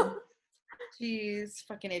 I don't know. Jeez,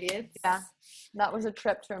 fucking idiots. Yeah. That was a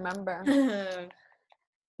trip to remember.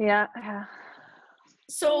 Yeah.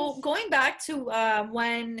 So going back to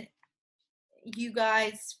when you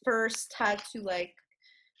guys first had to like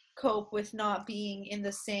cope with not being in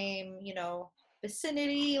the same,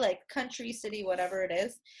 vicinity, like country, city, whatever it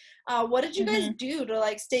is, what did you guys do to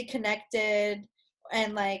like stay connected,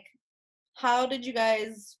 and like how did you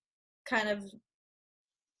guys kind of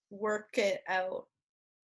work it out?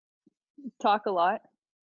 Talk a lot.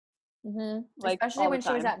 Like, Especially all the when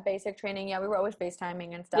she was time. at basic training. Yeah, we were always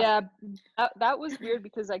FaceTiming and stuff. Yeah, that was weird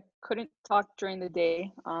because I couldn't talk during the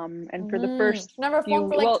day. And for the first She never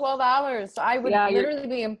phoned for like well, 12 hours. I would yeah, you're-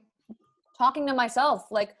 literally be talking to myself.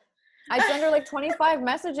 Like I'd send her like 25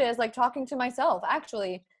 messages, like talking to myself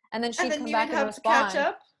actually. And then she'd And then come you back would and have to catch respond.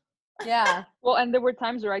 up. Yeah. well, and there were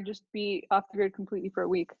times where I'd just be off the grid completely for a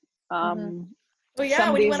week. Well, yeah,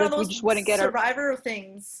 Some when you days, went on like, we those just wouldn't get our- Survivor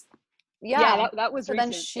things. Yeah. that was So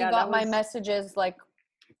recent. then she Yeah, got that my was- messages like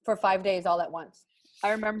for 5 days all at once. I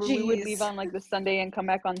remember we would leave Jeez. on like the Sunday and come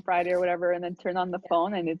back on Friday or whatever, and then turn on the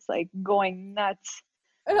phone, and it's like going nuts.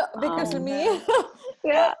 Because of Um, me.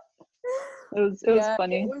 Yeah, it was Yeah,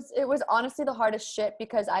 funny. It was honestly the hardest shit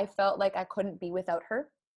because I felt like I couldn't be without her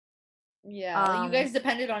Yeah, you guys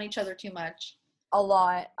depended on each other too much. a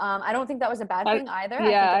lot. I don't think that was a bad thing either.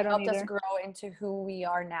 yeah, I I think it don't helped us either. grow into who we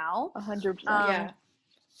are now. 100%. Yeah.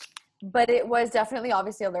 But it was definitely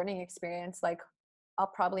obviously a learning experience. Like I'll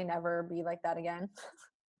probably never be like that again.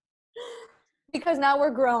 Because now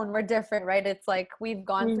we're grown, we're different, right? It's like we've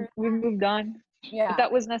gone through we moved on. yeah. But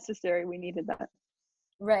that was necessary. We needed that.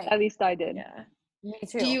 Right. At least I did. Yeah. Me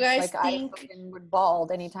too. Do you guys like, think- I fucking would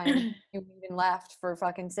bald anytime you even left for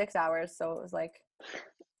fucking 6 hours. So it was like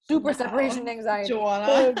super Wow. separation anxiety. Joanna.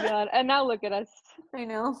 Oh god! And now look at us. I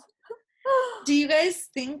know. Do you guys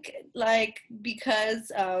think, like,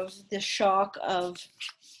 because of the shock of,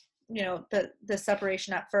 the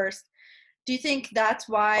separation at first, do you think that's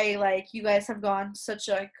why, like, you guys have gone such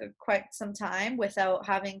like quite some time without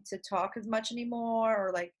having to talk as much anymore,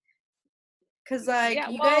 or like, because like Yeah,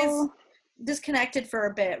 you guys well- disconnected for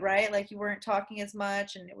a bit, right? Like you weren't talking as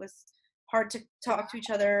much, and it was hard to talk to each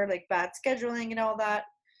other, like bad scheduling and all that.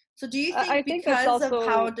 So do you think, I think it's because of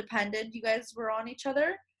how also- dependent you guys were on each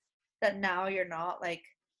other, that now you're not like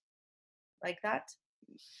that?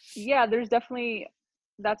 Yeah, there's definitely,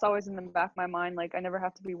 that's always in the back of my mind. Like I never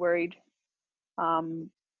have to be worried,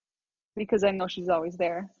 because I know she's always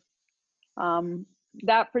there.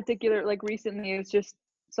 That particular, like recently, it's just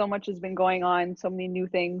so much has been going on, so many new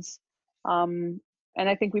things, and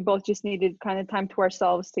I think we both just needed kind of time to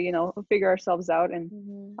ourselves to figure ourselves out, and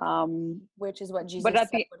Which is what Jesus But said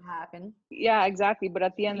at the- would happen. yeah, exactly. But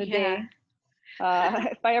at the end of the day, Yeah.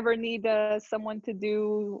 if I ever need someone to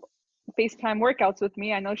do FaceTime workouts with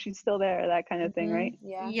me, I know she's still there, that kind of thing, right?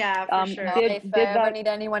 Yeah. Yeah, for sure. No, Did- if did I ever that- need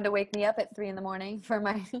anyone to wake me up at 3 a.m. for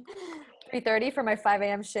my 3:30 for my 5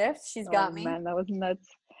 a.m. shift, she's got Oh, me. man, that was nuts.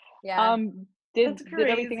 Yeah. Did That's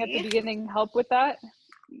everything at the crazy. beginning help with that?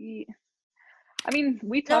 I mean,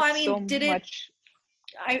 we No, talked I mean, so did it- much.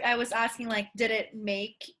 I was asking, like, did it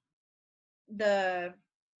make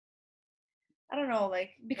I don't know,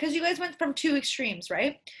 like, because you guys went from two extremes,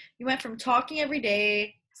 right? You went from talking every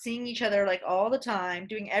day, seeing each other like all the time,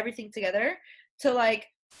 doing everything together, to like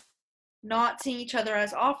not seeing each other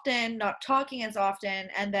as often, not talking as often,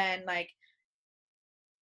 and then like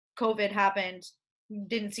COVID happened,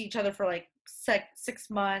 didn't see each other for like 6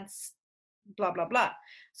 months, blah blah blah.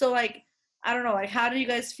 So like, I don't know, like, how do you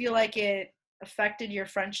guys feel like it affected your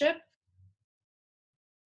friendship?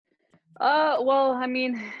 Well, I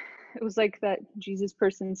mean, it was like that Jesus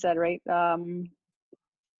person said, right?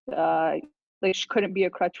 Like she couldn't be a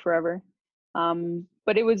crutch forever.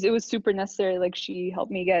 But it was super necessary. Like she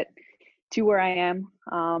helped me get to where I am.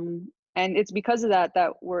 And it's because of that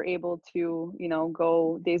we're able to,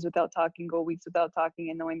 go days without talking, go weeks without talking,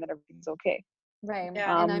 and knowing that everything's okay. Right.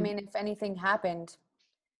 Yeah. And I mean, if anything happened,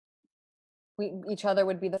 each other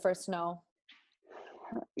would be the first to know.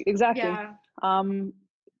 Exactly. Yeah.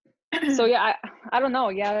 So yeah, I don't know.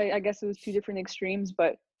 Yeah, I guess it was two different extremes,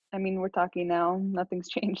 but I mean, we're talking now. Nothing's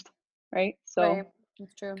changed, right? So Right.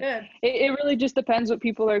 That's true. Good. it really just depends what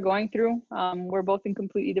people are going through. We're both in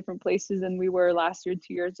completely different places than we were last year,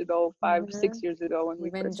 2 years ago, 5, 6 years ago when we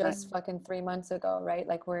Even first met. just fucking 3 months ago, right?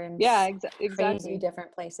 Like we're in Yeah, crazy exactly.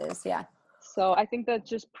 different places. Yeah. So I think that's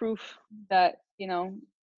just proof that,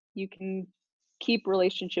 you can keep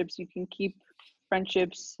relationships, you can keep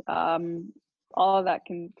friendships, all of that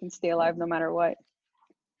can stay alive no matter what.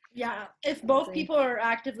 Yeah. If both Agree. people are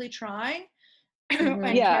actively trying Mhm.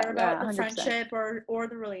 and Yeah, care about the 100%. friendship or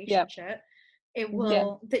the relationship, it Mhm.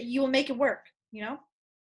 will that you will make it work, you know?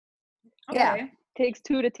 Yeah. Okay. Takes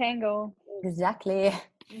two to tango, Exactly.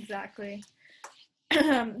 Exactly.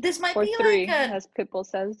 This might or be three, like a as Pitbull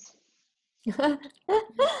says.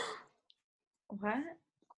 what?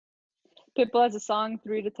 Pitbull has a song,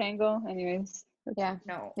 3 to tango. Anyways, Yeah.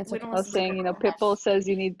 No, It's we okay. don't I was listen to saying, Pitbull. Pitbull says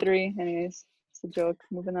you need 3. Anyways, it's a joke.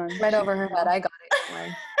 Moving on. Right over her head. I got it. Don't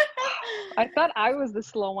worry. I thought I was the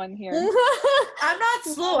slow one here. I'm not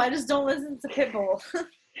slow. I just don't listen to Pitbull.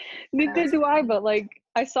 Neither do I, but like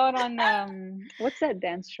I saw it on what's that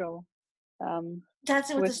dance show? Dancing with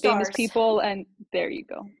the With famous Stars. people, and there you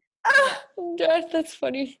go. Josh, that's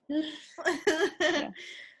funny.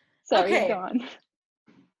 Sorry, Okay. go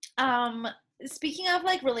on. Speaking of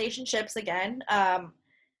like relationships again,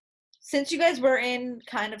 since you guys were in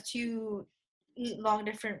kind of two long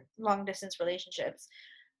distance relationships,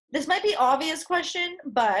 this might be obvious question,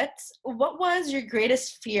 but what was your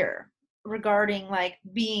greatest fear regarding like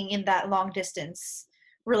being in that long distance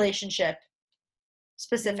relationship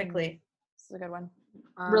specifically? This is a good one.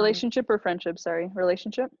 Relationship or friendship? Sorry,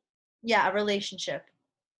 relationship. Yeah, a relationship.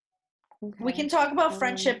 Okay. We can talk about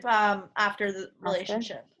friendship after the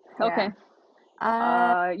relationship. Okay.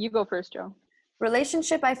 Yeah. You go first, Joe.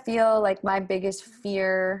 Relationship, I feel like my biggest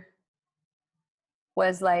fear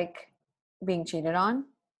was like being cheated on,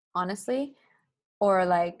 honestly, or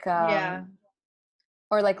like Yeah.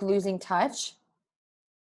 or like losing touch.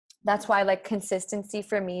 That's why like consistency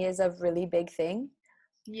for me is a really big thing.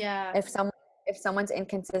 Yeah. If someone's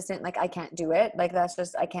inconsistent, like I can't do it. Like that's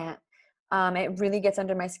just I can't. It really gets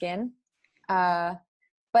under my skin.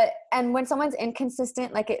 And when someone's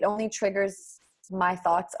inconsistent, like it only triggers my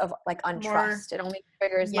thoughts of like untrust. It only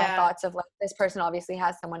triggers my thoughts of like this person obviously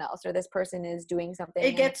has someone else, or this person is doing something.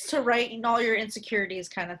 It gets to write in all your insecurities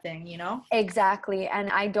kind of thing, you know? Exactly. And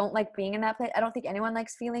I don't like being in that place. I don't think anyone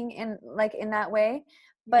likes feeling in that way.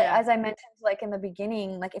 But as I mentioned, like in the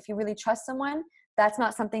beginning, like if you really trust someone, that's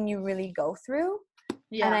not something you really go through.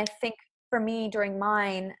 Yeah. And I think for me during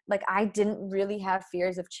mine, like I didn't really have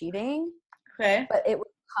fears of cheating. Okay. But it would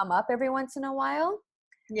come up every once in a while.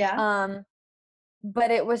 Yeah.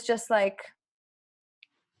 But it was just like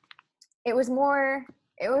it was more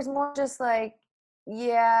just like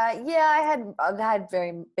I've had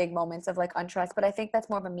very big moments of like untrust, but I think that's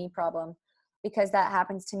more of a me problem because that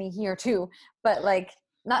happens to me here too, but like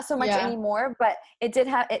not so much anymore. But it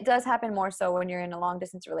does happen more so when you're in a long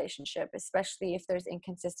distance relationship, especially if there's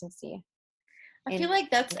inconsistency. I feel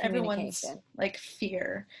like that's everyone's like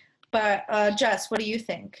fear. But Jess, what do you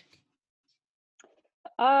think?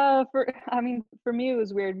 For me it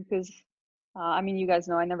was weird because you guys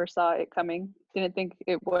know I never saw it coming. Didn't think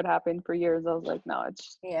it would happen for years. I was like, no,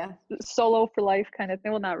 it's solo for life kind of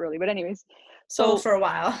thing. Well, not really, but anyways. Solo for a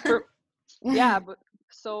while. But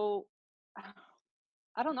so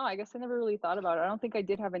I don't know. I guess I never really thought about it. I don't think I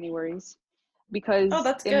did have any worries because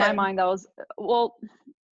in my mind I was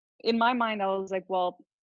like, well,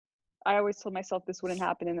 I always told myself this wouldn't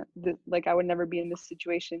happen and like I would never be in this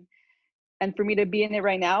situation. And for me to be in it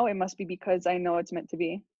right now, it must be because I know it's meant to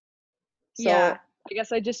be. So I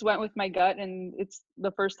guess I just went with my gut, and it's the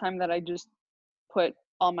first time that I just put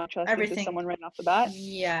all my trust into someone right off the bat.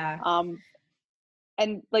 Yeah.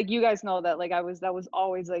 And like you guys know that like that was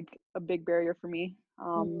always like a big barrier for me.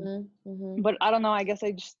 But I don't know, I guess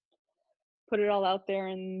I just put it all out there,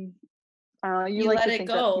 and I don't know, you like let to it think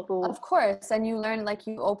go. that people... Of course, and you learn like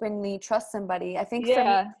you openly trust somebody. I think for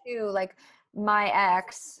me too, like my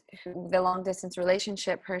ex, the long distance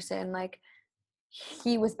relationship person, like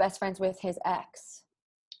he was best friends with his ex.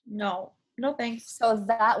 No thanks. So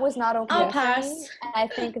that was not okay. I'll pass. For me. And I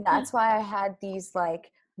think that's why I had these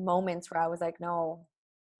like moments where I was like, no.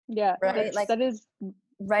 Yeah. Right. Like that is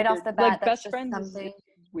right weird. off the bat. Like that's best friends something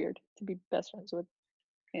is weird to be best friends with.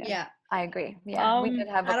 Yeah. I agree. Yeah. We did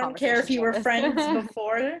have a I don't care if you were friends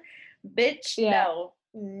before. Bitch, no.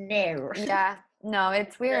 Yeah. No,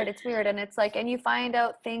 it's weird. It's weird. And it's like, and you find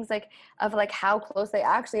out things like of like how close they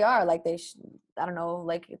actually are. Like I don't know,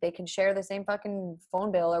 like they can share the same fucking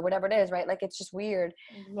phone bill or whatever it is, right? Like it's just weird.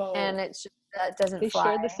 Whoa. And it's just, that doesn't They fly.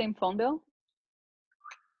 share the same phone bill?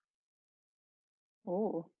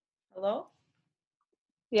 Oh, Hello?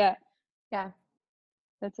 yeah, Yeah.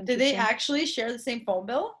 that's Did interesting. they actually share the same phone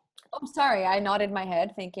bill? Oh, sorry. I nodded my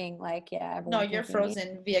head thinking like, yeah. No, everyone you're can see me.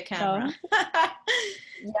 frozen via camera.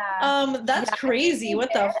 Yeah. That's Yeah, I crazy. think What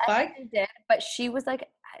they the did. I fuck? think they did, but she was like,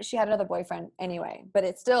 she had another boyfriend anyway, but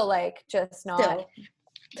it's still like just not. Still.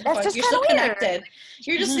 That's Fuck, just you're still kinda weird. connected.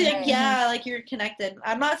 You're just Mhm, like, yeah, like you're connected.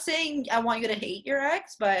 I'm not saying I want you to hate your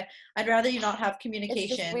ex, but I'd rather you not have It's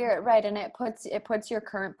communication. just weird, right? And it puts your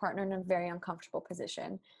current partner in a very uncomfortable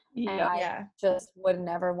position. And Yeah. I Yeah. just would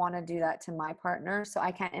never want to do that to my partner. So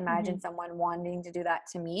I can't imagine Mm-hmm. someone wanting to do that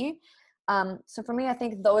to me. So for me, I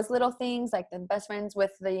think those little things, like the best friends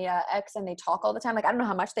with the ex, and they talk all the time. Like I don't know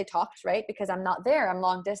how much they talked, right? Because I'm not there. I'm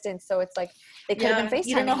long distance, so it's like they could have been FaceTiming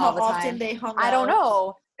you don't know how all the often time. they hung I don't out.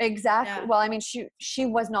 know exactly. Yeah. Well, I mean, she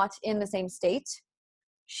was not in the same state.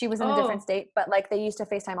 She was in a different Oh. state, but like they used to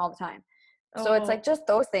FaceTime all the time. So it's like just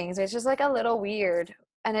those things. It's just like a little weird,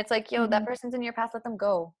 and it's like, yo, that Mhm. person's in your past. Let them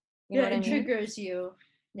go. You know yeah, what I it mean? triggers you.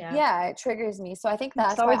 Yeah. Yeah, it triggers me. So I think It's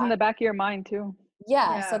that's always why in the back of your mind too.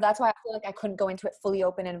 yeah, so Yeah. that's why I feel like I couldn't go into it fully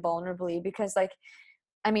open and vulnerably because like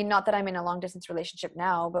I mean, not that I'm in a long distance relationship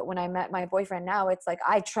now, but when I met my boyfriend now, it's like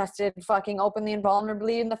I trusted fucking openly and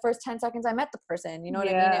vulnerably in the first 10 seconds I met the person. You know what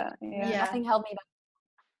I mean? Yeah. Nothing held me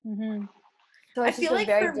back. Mm-hmm. So I it's just feel a like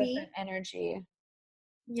very for different me, energy.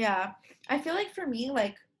 yeah, I feel like for me,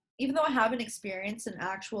 like, even though I haven't experienced an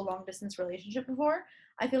actual long distance relationship before,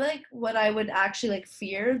 I feel like what I would actually like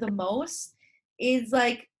fear the most is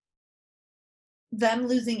like them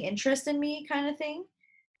losing interest in me kind of thing.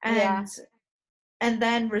 Yeah. And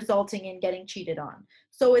then resulting in getting cheated on.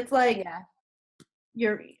 So it's like Yeah.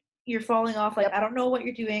 you're falling off, like Yep. I don't know what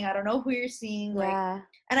you're doing, I don't know who you're seeing, like, Yeah.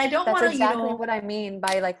 and I don't That's want to, exactly what I mean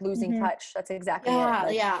by like losing Mhm. touch. That's exactly it. yeah,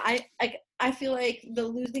 Like, yeah. I feel like the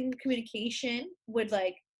losing communication would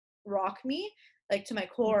like rock me like to my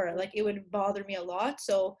core. Like it would bother me a lot.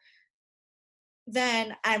 So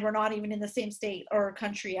then and we're not even in the same state or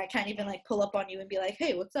country. I can't even like pull up on you and be like,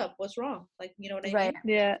 hey, what's up? What's wrong? Like, you know what I right.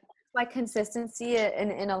 mean? Yeah. Like consistency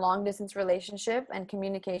in a long distance relationship and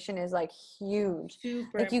communication is like huge.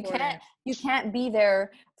 Super Like important. you can't be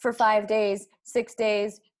there for 5 days, 6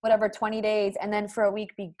 days, whatever, 20 days, and then for a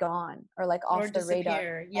week be gone or like Or off the radar.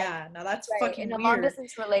 disappear. Yeah, no, that's Right. fucking In a long weird.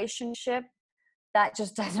 distance relationship, that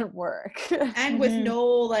just doesn't work. And with Mhm. no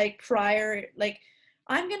like prior, like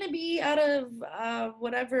I'm gonna be out of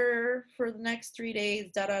whatever for the next 3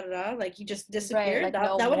 days, da da da da. Like you just disappeared. like that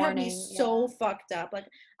no that would have me warning. so fucked up. Like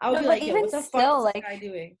I would No, be but like, yo, even what the fuck still, is this like guy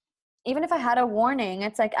doing? even if I had a warning,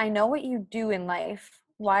 it's like I know what you do in life.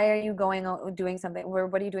 Why are you doing something?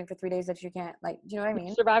 What are you doing for 3 days that you can't, like, do you know what I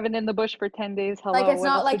mean? Surviving in the bush for 10 days. Hello. Like it's what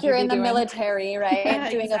not else like would you you're be in the doing? military, right? Yeah,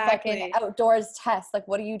 Doing a fucking exactly. outdoors test. Like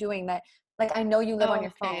what are you doing that like I know you live on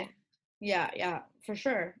your phone. Yeah, for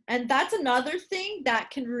sure. And that's another thing that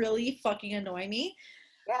can really fucking annoy me.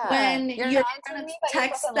 Yeah. When You're you're not gonna answering me, but you're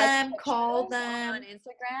text fucking liking them, call pictures them, on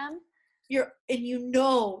Instagram.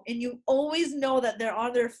 and you always know that they're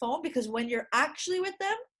on their phone because when you're actually with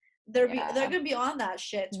them, they're gonna be on that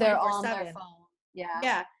shit They're on 24/7. their phone. Yeah.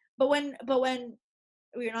 Yeah. But when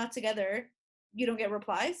we're not together, you don't get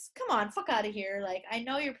replies. Come on, fuck out of here. Like I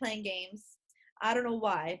know you're playing games. I don't know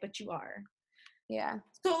why, but you are. Yeah.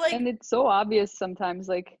 So like And it's so obvious sometimes,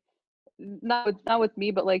 like not with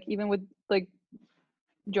me, but like even with like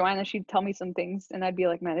Joanna, she'd tell me some things and I'd be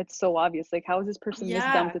like, man, it's so obvious. Like, how is this person this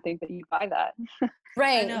dumb Yeah. to think that you buy that?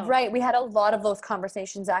 Right, right. We had a lot of those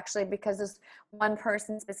conversations actually because there's one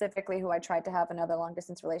person specifically who I tried to have another long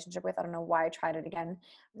distance relationship with. I don't know why I tried it again,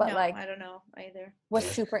 but no, like I don't know either. was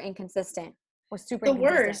super inconsistent. The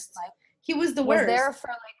worst. Like He was the worst.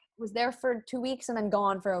 was there for 2 weeks and then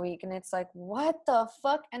gone for a week, and it's like what the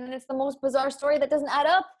fuck? And then it's the most bizarre story that doesn't add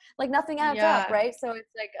up. Like nothing adds up, right? So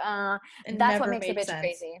it's like It that's what never makes a made bitch sense.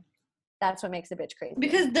 crazy. That's what makes a bitch crazy.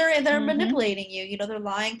 Because they're Mhm. manipulating you. You know, they're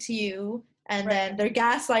lying to you, and then they're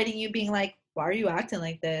gaslighting you, being like, "Why are you acting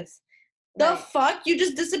like this? The fuck? You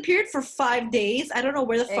just disappeared for 5 days. I don't know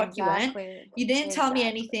where the fuck you went. You didn't tell me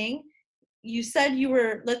anything. You said you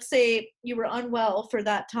were, let's say, you were unwell for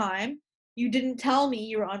that time. You didn't tell me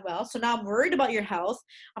you were unwell. So now I'm worried about your health.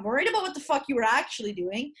 I'm worried about what the fuck you were actually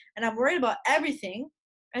doing, and I'm worried about everything.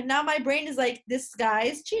 And now my brain is like, this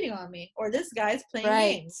guy's cheating on me, or this guy's playing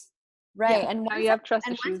games." Right. Yeah. And Now once, you have trust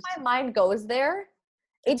once issues. my mind goes there,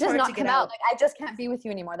 it It's does hard to not get come out. out. Like I just can't be with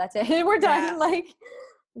you anymore. That's it. We're done. Yeah. Like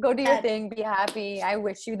Go do your That- thing, be happy. I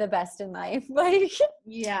wish you the best in life. Like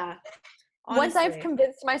Yeah. once I've Honestly.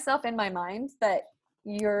 convinced myself in my mind that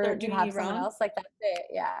They're you doing have you someone wrong. else, like that's it.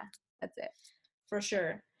 Yeah, that's it. For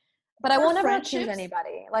sure. But I For won't ever accuse friendships-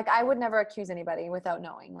 anybody. Like I would never accuse anybody without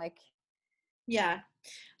knowing. Like Yeah.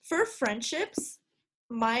 For friendships,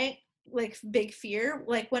 my like big fear,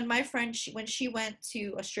 like when my friend when she went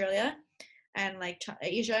to Australia and like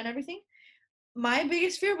Asia and everything, my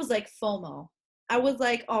biggest fear was like FOMO. I was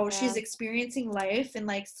like, oh, she's Yeah. experiencing life in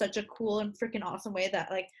like such a cool and freaking awesome way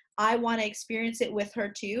that like I want to experience it with her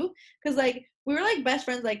too. Cause like we were like best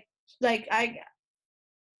friends, like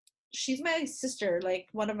she's my sister, like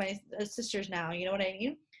one of my sisters now. You know what I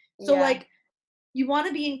mean? So yeah. like you want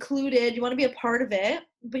to be included, you want to be a part of it,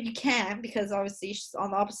 but you can't because obviously she's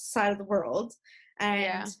on the opposite side of the world, and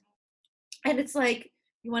Yeah. and it's like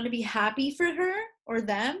you want to be happy for her or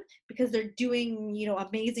them because they're doing, you know,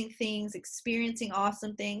 amazing things, experiencing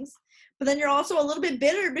awesome things, but then you're also a little bit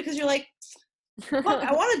bitter because you're like, fuck,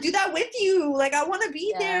 I want to do that with you, like I want to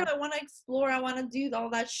be there, Yeah. I want to explore, I want to do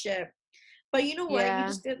all that shit, but you know what, you Yeah.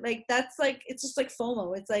 just get like, that's like, it's just like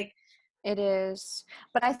FOMO, it's like, It is.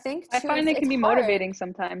 But I think I too, find it it's can be hard. motivating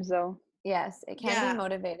sometimes, though. Yes, it can Yeah. be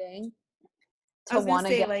motivating I to was gonna want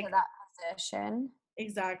to say, get like, to that position,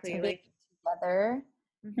 exactly, to like be together.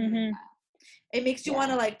 mhm. Mm-hmm. It makes you Yeah.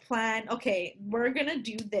 want to like plan, okay, we're gonna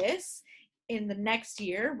do this in the next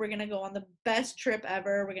year, we're gonna go on the best trip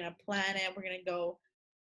ever, we're gonna plan it, we're gonna go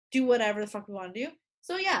do whatever the fuck we want to do.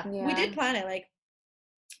 So yeah, we Yeah. did plan it. Like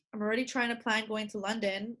I'm already trying to plan going to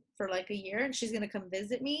London for like a year, and she's gonna come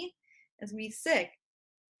visit me. It's gonna be sick,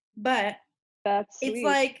 but That's it's sweet.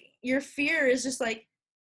 like your fear is just like,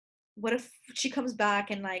 what if she comes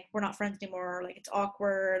back and like we're not friends anymore, or like it's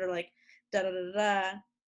awkward, or like da da da da,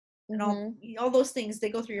 and Mhm. all those things, they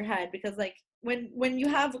go through your head because like when you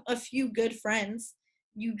have a few good friends,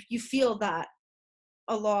 you feel that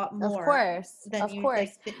a lot Of more course. than Of you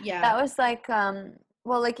course. like yeah, That was like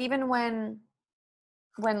well, like even when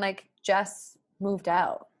like Jess moved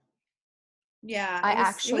out, yeah, I it was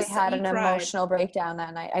actually had you an cried. emotional breakdown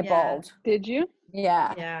that night. I Yeah. bawled. Did you?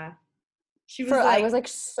 Yeah. Yeah, she was For like I was like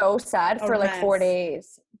so sad a for like 4 mess.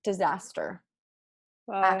 days. Disaster.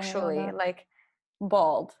 Wow, I didn't know Actually, that. like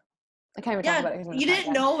bawled. I can't even talk Yeah, about it 'cause I'm you gonna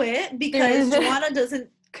didn't cry know it because Joanna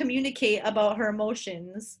doesn't communicate about her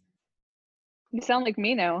emotions. You sound like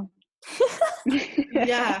me now.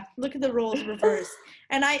 Yeah, look at the roles reversed.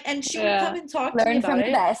 And she would come Yeah. and talk to me Learn about from the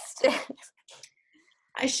it. best.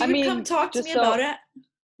 She I would come mean, talk to just me so- about it.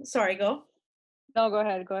 Sorry, go. No, go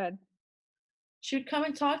ahead. Go ahead. She would come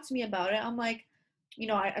and talk to me about it. I'm like, you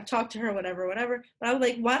know, I've talked to her, whatever. But I was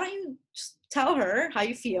like, why don't you just tell her how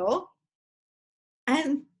you feel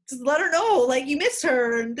and just let her know, like, you miss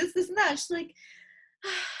her and this and that. She's like,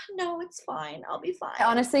 no, it's fine. I'll be fine. I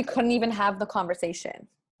honestly couldn't even have the conversation.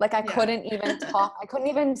 Like I Yeah. couldn't even talk. I couldn't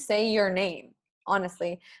even say your name,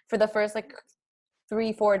 honestly, for the first like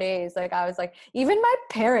 3-4 days. Like I was like, even my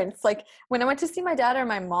parents, like when I went to see my dad or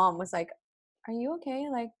my mom was like, are you okay?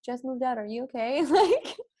 Like Jess moved out. Are you okay?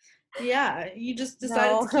 Like, Yeah, you just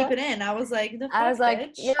decided no. to keep it in. I was like, the fuck, I was like,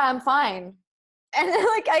 bitch. yeah, I'm fine. And then,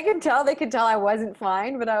 like I could tell, they could tell I wasn't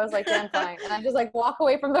fine, but I was like, yeah, I'm fine. And I just like walk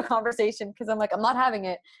away from the conversation because I'm like, I'm not having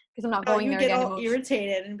it because I'm not Oh, going you there get again. all emotionally.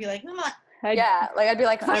 irritated and be like, no, Yeah, like I'd be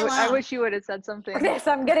like, I- I alone. wish you would have said something. this,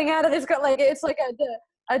 I'm getting out of this. Like it's like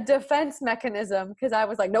a defense mechanism because I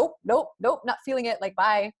was like, nope, not feeling it. Like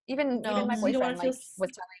bye. Even No, my 'cause you don't wanna boyfriend like feel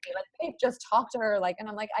was telling me like, babe, just talk to her. Like, and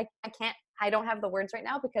I'm like, I can't. I don't have the words right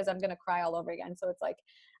now because I'm gonna cry all over again. So it's like,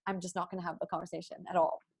 I'm just not gonna have the conversation at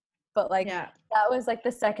all. But like yeah. that was like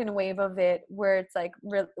the second wave of it where it's like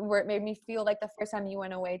where it made me feel like the first time you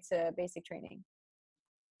went away to basic training,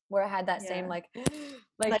 where I had that same Yeah.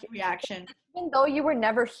 like Reaction. even though you were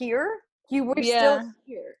never here, you were Yeah. still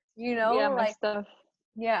here. You know, Yeah, my like stuff.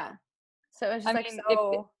 yeah. So it was just I like mean,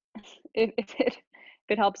 so. if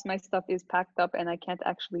it helps, my stuff is packed up and I can't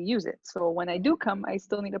actually use it. So when I do come, I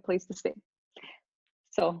still need a place to stay.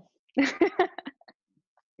 So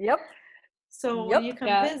Yep. So Yep. when you come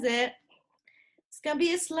Yeah. visit, it's gonna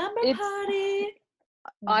be a slumber It's- party.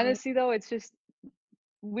 honestly, though, it's just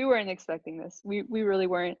we weren't expecting this. We really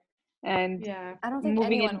weren't. And Yeah. I don't think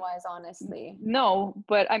moving anyone in- was, honestly. no,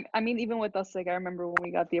 but I mean, even with us, like I remember when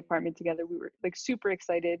we got the apartment together, we were like super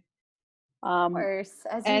excited. Of course,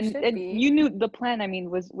 as you And should be. you knew the plan. I mean,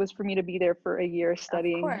 was for me to be there for a year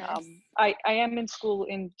studying. course. I am in school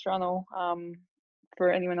in Toronto. For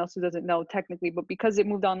anyone else who doesn't know, technically, but because it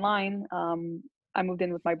moved online, I moved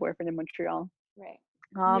in with my boyfriend in Montreal. Right.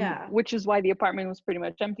 Yeah. Which is why the apartment was pretty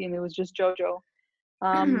much empty and it was just Jojo.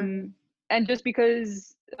 and just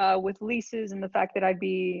because with leases and the fact that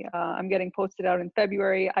I'm getting posted out in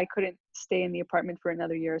February, I couldn't stay in the apartment for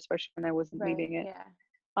another year, especially when I wasn't Right. leaving it. Yeah.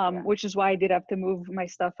 Yeah. Which is why I did have to move my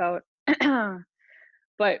stuff out.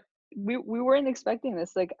 But we weren't expecting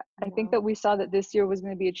this. Like, I think No. that we saw that this year was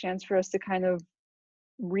going to be a chance for us to kind of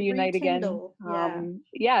reunite again. Rekindle, yeah.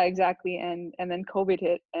 Yeah, exactly. And then COVID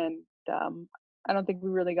hit, and I don't think we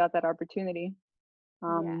really got that opportunity.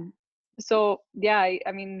 So yeah,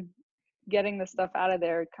 I mean, getting the stuff out of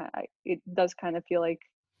there, it does kind of feel like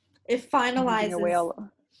It moving away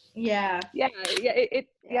finalizes. Yeah. Yeah,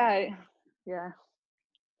 Yeah. yeah.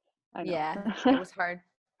 I know. Yeah. It was hard.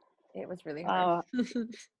 It was really hard.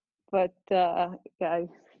 But yeah,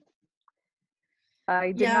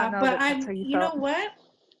 I did not know but that's how you you know felt. what?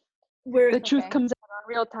 The truth Okay. comes out on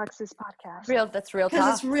Real Talks, this podcast. That's real Because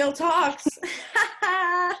talk. it's real talks.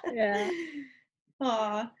 Yeah.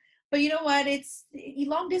 Aw. But you know what?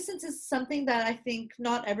 Long distance is something that I think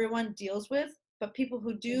not everyone deals with, but people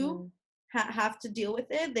who do have to deal with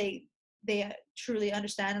it, they truly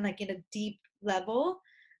understand, and like in a deep level.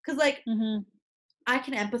 Because like I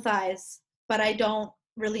can empathize, but I don't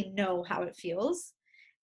really know how it feels.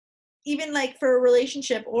 Even like for a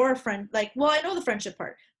relationship or a friend, like, well, I know the friendship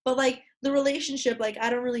part, but like the relationship, like I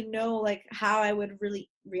don't really know like how I would really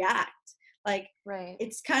react. Like, Right.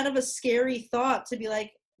 it's kind of a scary thought to be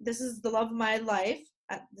like, this is the love of my life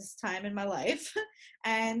at this time in my life,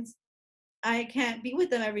 and I can't be with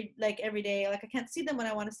them every day. Like I can't see them when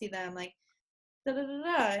I want to see them. Like, da da da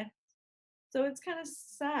da. So it's kind of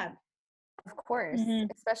sad. Of course,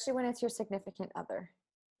 especially when it's your significant other.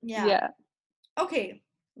 Yeah. Okay.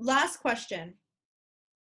 Last question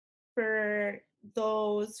for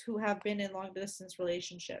those who have been in long distance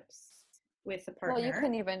relationships with a partner. Well, you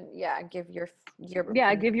can even give your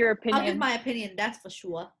Yeah, give your opinion. I'll give my opinion. That's for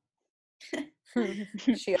sure.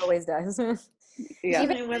 She always does. Yeah.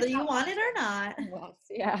 Even whether you want it or not.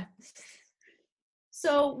 Yeah.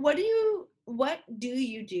 So what do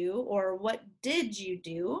you do, or what did you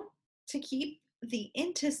do to keep the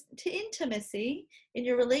intimacy in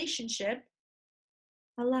your relationship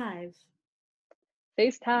alive?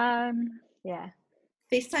 FaceTime. Yeah.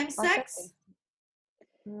 FaceTime sex?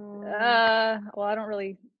 Well, I don't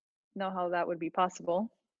really know how that would be possible.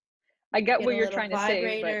 I get what you're trying to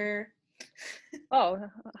say, but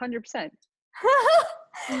 100%.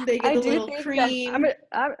 They get the little cream. I'm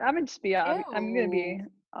gonna just be. I'm gonna be.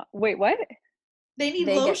 Wait, what? They need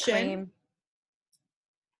lotion.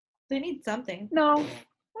 They need something. No,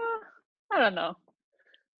 I don't know.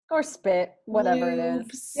 Or spit, whatever Lube,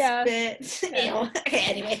 it is. Yeah. Spit. Okay,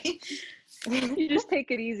 anyway. You just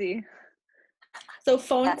take it easy. So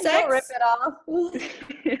phone sex. Don't rip it off.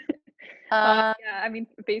 Yeah, I mean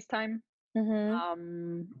FaceTime.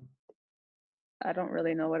 I don't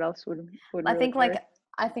really know what else would I really think work.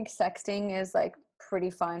 I think sexting is like pretty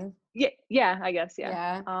fun. Yeah, I guess,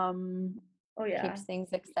 yeah. Yeah. Oh yeah. Keeps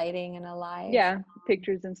things exciting and alive. Yeah,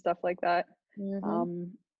 pictures and stuff like that.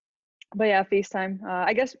 But yeah, FaceTime.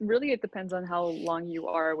 I guess really it depends on how long you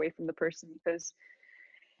are away from the person, because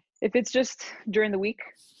if it's just during the week,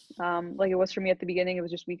 like it was for me at the beginning, it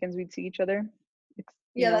was just weekends we'd see each other.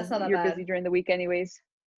 That's not that you're bad. busy during the week anyways.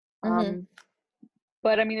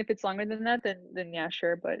 But I mean, if it's longer than that, then yeah,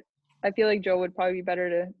 sure. But I feel like Jo would probably be better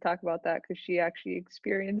to talk about that, because she actually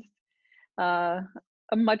experienced a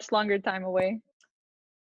much longer time away.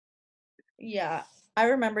 Yeah, I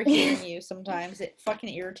remember hearing you sometimes. It fucking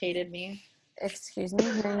irritated me. Excuse me,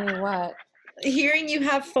 hearing me what? Hearing you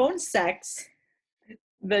have phone sex.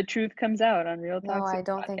 The truth comes out on Real Talks. No, I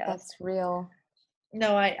don't think that's real.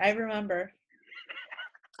 No, I remember.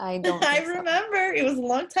 I don't. I remember. It was a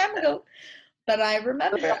long time ago, but I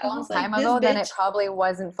remember. If it was a long time ago, then it probably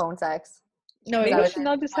wasn't phone sex. No, maybe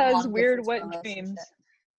Chanel just has weird wet dreams.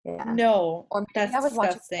 Yeah. No, or that's I was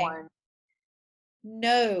disgusting. watching porn.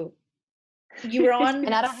 No, you were on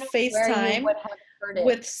and I don't know FaceTime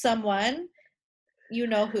with someone, you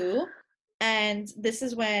know who, and this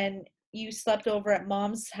is when you slept over at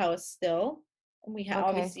Mom's house still, and we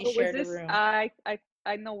obviously shared a room.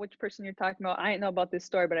 I know which person you're talking about. I didn't know about this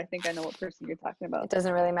story, but I think I know what person you're talking about. It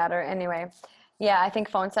doesn't really matter. Anyway, yeah, I think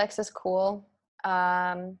phone sex is cool.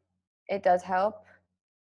 It does help.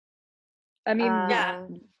 I mean, yeah.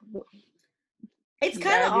 It's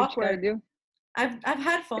kind of awkward. I've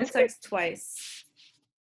had phone sex twice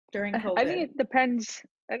during COVID. I think it depends.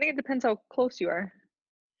 I think it depends how close you are.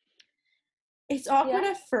 It's awkward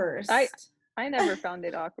at first. I never found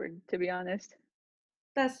it awkward, to be honest.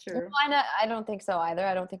 That's true. I don't think so either.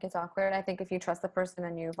 I don't think it's awkward. I think if you trust the person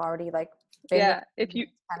and you've already been if you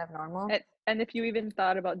it's kind of normal. And if you even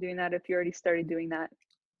thought about doing that, if you already started doing that.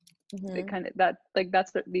 Mhm. It kind of that like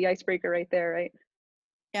that's the icebreaker right there, right?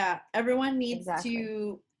 Yeah, everyone needs Exactly.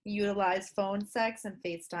 to utilize phone sex and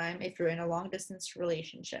FaceTime if you're in a long distance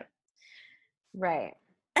relationship. Right.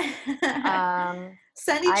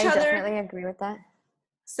 Send each I other definitely agree with that.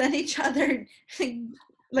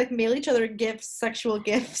 like mail each other gifts, sexual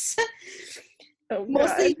gifts. Oh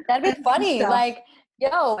Mostly That'd be fancy funny. stuff. Like,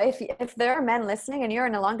 yo, if there are men listening and you're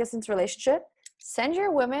in a long distance relationship, send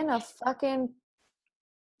your women a fucking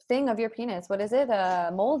thing of your penis. What is it?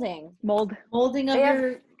 Molding. mold. molding of They have-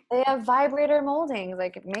 your They have vibrator moldings.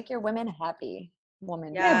 Like, make your women happy.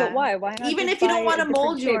 Woman. Yeah, but Yeah. why? Why not even just if you don't buy want a to different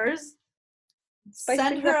mold shape? yours, Spice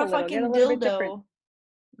send things her up a a little, get fucking a little bit different. dildo.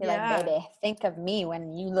 Be Yeah. like, baby, think of me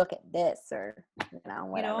when you look at this, or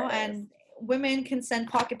whatever. it is. And women can send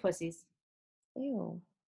pocket pussies. Ew.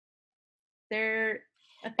 They're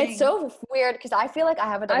a thing. It's so weird because I feel like I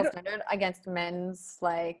have a double don't- standard against men's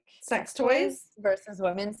like Sex toys? versus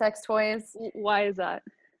women's sex toys Why is that?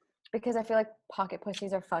 because I feel like pocket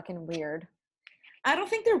pussies are fucking weird. I don't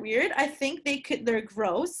think they're weird. I think they're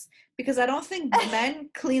gross because I don't think men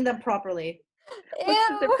clean them properly. What's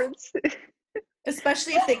the difference?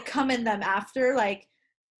 Especially if they come in them after. Like,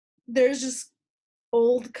 there's just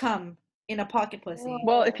old cum in a pocket pussy.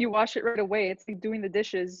 Well, if you wash it right away, it's like doing the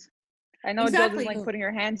dishes. I know Jill Exactly. doesn't like putting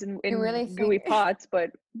her hands in really gooey think- pots,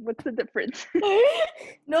 but what's the difference?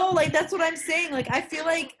 No, like that's what I'm saying. Like, I feel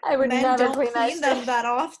like I would men never don't clean that clean them shit. that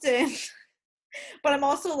often. But I'm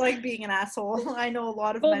also like being an asshole. I know a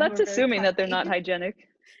lot of Well, men. who that's are very assuming that they're not cleanly. hygienic.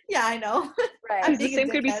 Yeah, I know. Right. I'm Because the being a same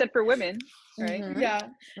could be dickhead. said for women, right? Mhm. Yeah.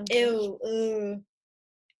 Mhm. Ew.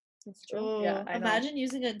 It's true. Ugh. Yeah, I know. Imagine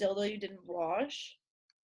using a dildo you didn't wash.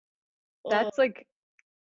 That's Ugh. like,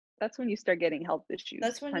 that's when you start getting health issues.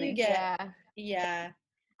 That's when honey. you get Yeah. yeah.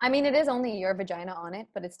 I mean, it is only your vagina on it,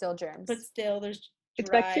 but it's still germs. But still, there's It's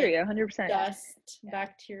dry bacteria, 100%. dust, Yeah.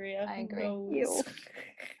 bacteria. I who agree. knows? Ew.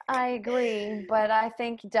 I agree, but I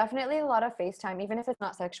think definitely a lot of FaceTime, even if it's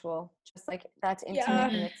not sexual, just like that's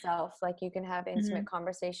intimate in Yeah. itself. Like you can have intimate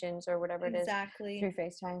conversations or whatever it is Exactly. through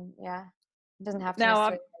FaceTime. Yeah. It doesn't have to Now,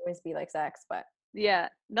 necessarily always be like sex, but Yeah,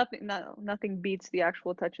 nothing beats the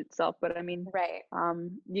actual touch itself, but I mean, right.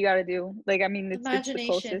 you gotta do, like, I mean, it's the Imagination.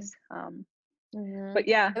 closest. Mhm. But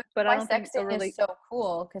yeah, Which is but why I don't think sexting really. is so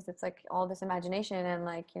cool because it's like all this imagination and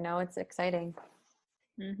like, it's exciting.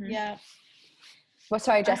 Mhm. Yeah. Well,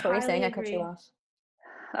 sorry, Jess, what were you saying? highly I cut you agree. off.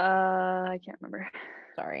 I can't remember.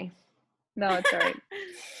 Sorry. No, it's alright.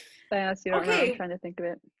 I honestly don't remember. Okay. I'm trying to think of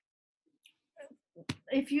it.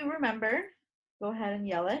 If you remember, go ahead and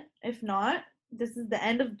yell it. If not, this is the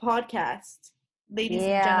end of the podcast, ladies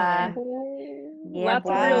Yeah. and gentlemen. Yeah, Lots of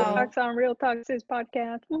boy. real Wow. talks on Real Talks, his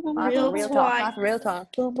podcast. Lots Real of real talk. twice. Lots of real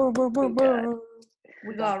talk. Boom, boom, boom, boom, God. boom.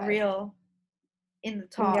 We got real in the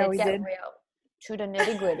talk. Yeah, we Get did. real. To the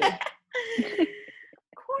nitty gritty.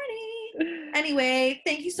 Corny. Anyway,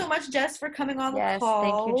 thank you so much, Jess, for coming on Yes, the call.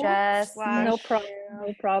 thank you, Jess. slash No problem.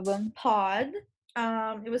 No problem. Pod.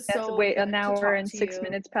 It was That's so wait good an to hour talk and to 6 you.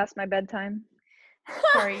 minutes past my bedtime.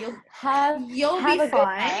 Sorry, you'll have be a good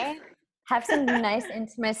fine. night. Have some nice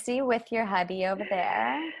intimacy with your hubby over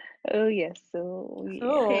there. Oh yes, so yeah.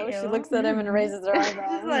 Oh, Okay, she ew. looks at him and raises her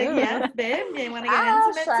eyebrows. She's like, yes, babe. Do you want to get Ah,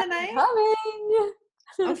 intimate Shaq tonight?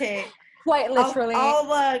 coming. Okay. Quite literally.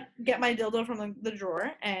 I'll get my dildo from the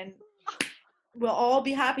drawer and we'll all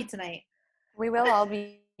be happy tonight. We will all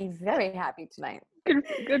be very happy tonight.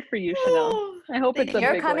 Good for you, Chanel. I hope Thank it's a you.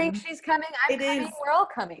 You're big coming, one. she's coming, I'm It coming, is. we're all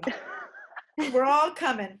coming. We're all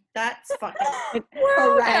coming. That's fucking We're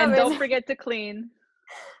all correct. And don't coming. forget to clean.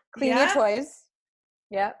 Clean Yeah. your toys.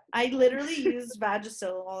 Yep. I literally used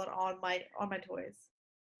Vagisil on my toys.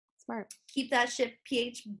 Smart. Keep that shit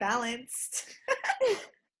pH balanced.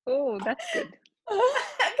 Oh, that's good.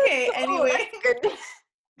 Okay, anyway. Good.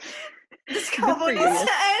 This Good combo for you, needs yes.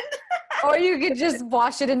 to end. Or you could just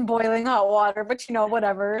wash it in boiling hot water, but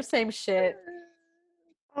whatever, same shit.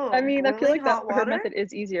 Oh, I mean, I feel boiling like that hot her water? method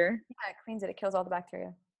is easier. Yeah, it cleans it. It kills all the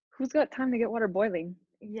bacteria. Who's got time to get water boiling?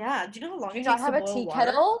 Yeah. Do you know how long Do you it not takes have to a boil tea water?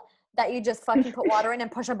 kettle that you just fucking put water in and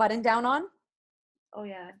push a button down on? Oh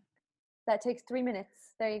yeah. That takes 3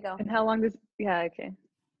 minutes. There you go. And how long does? Yeah, okay.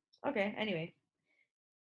 Okay. Anyway.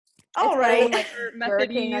 It's All better than, right. like, Whatever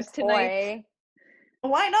method you jerking a use tonight. toy.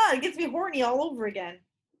 Why not? It gets me horny all over again.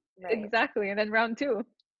 Right. Exactly, and then round 2.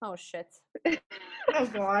 Oh shit. Oh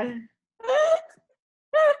god.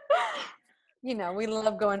 We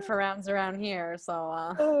love going for rounds around here, so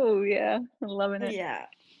Oh yeah, I'm loving it. Yeah.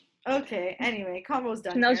 Okay. Anyway, combo's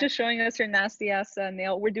done. Chanel's here. just showing us her nasty ass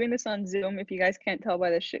nail. We're doing this on Zoom. If you guys can't tell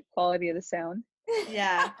by the shit quality of the sound.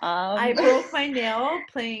 Yeah. I broke my nail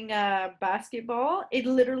playing basketball. It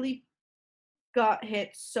literally got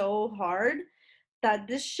hit so hard that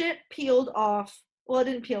this shit peeled off. Well, it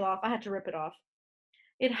didn't peel off. I had to rip it off.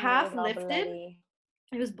 It half lifted.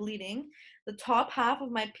 It was bleeding. The top half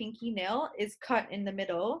of my pinky nail is cut in the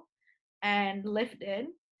middle and lifted.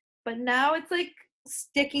 But now it's like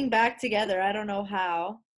sticking back together. I don't know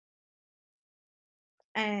how.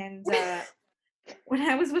 And when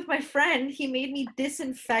I was with my friend, he made me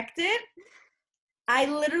disinfect it. I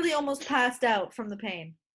literally almost passed out from the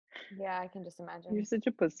pain. Yeah, I can just imagine. You're such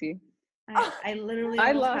a pussy. I literally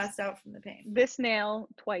almost passed out from the pain. This nail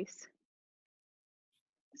twice.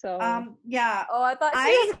 So yeah. Oh, I thought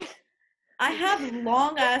I have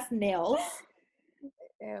long ass nails.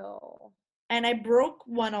 Ew. And I broke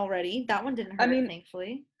one already. That one didn't hurt,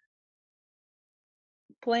 thankfully.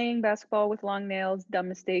 Playing basketball with long nails, dumb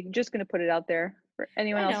mistake. Just gonna put it out there for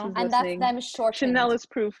anyone else who's listening. And that's them shortened. Chanel is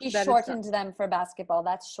proof. He shortened them for basketball.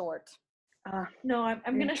 That's short. No,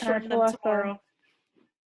 I'm gonna shorten them tomorrow.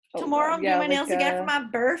 Tomorrow I'm getting my nails again for my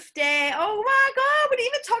birthday. Oh my god, we didn't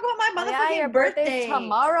even talk about my motherfucking your birthday.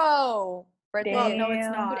 Tomorrow. Birthday. Well, no, it's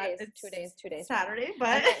not. 2 days. It's 2 days. 2 days. Saturday,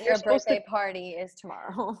 but your birthday party is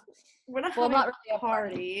tomorrow. We're not having not really a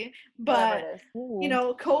party, but you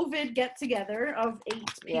know, COVID get together of 8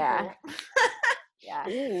 people. Yeah. Yeah.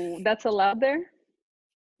 Ooh, that's allowed there?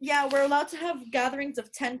 Yeah, we're allowed to have gatherings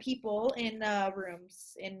of 10 people in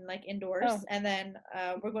rooms, in like indoors, and then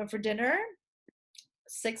we're going for dinner.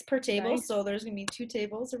 6 per table, so there's gonna be 2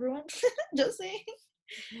 tables, everyone. Just saying.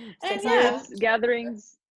 And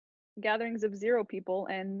gatherings of 0 people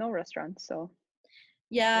and no restaurants, so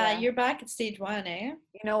yeah, you're back at stage 1, eh?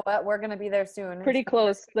 You know what, we're gonna be there soon. Pretty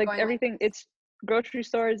close. Like everything, it's grocery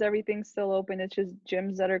stores, everything's still open. It's just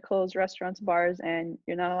gyms that are closed, restaurants, bars, and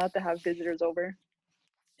you're not allowed to have visitors over.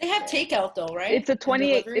 They have takeout though, right? It's a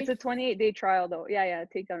 28-day trial though. Yeah,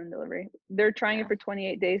 takeout and delivery. They're trying it for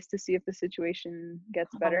 28 days to see if the situation gets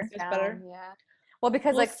better. Yeah. Well,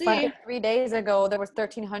 because we'll 3 days ago there was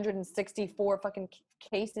 1,364 fucking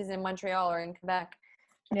cases in Montreal or in Quebec.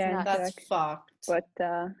 That's fucked. But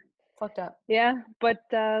fucked up. Yeah, but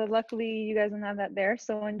luckily you guys don't have that there.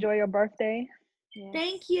 So enjoy your birthday. Yeah.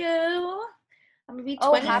 Thank you. I'm gonna be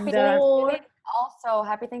 24. Also,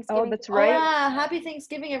 happy Thanksgiving. Oh, that's right. Yeah, happy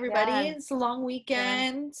Thanksgiving, everybody. Yeah. It's a long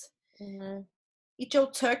weekend. Yeah. Mm-hmm. Eat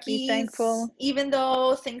your turkeys. Be thankful. Even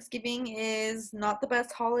though Thanksgiving is not the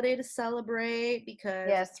best holiday to celebrate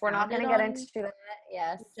because we're not going to get into that.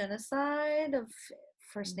 Yes, genocide of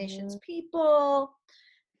First Nations people.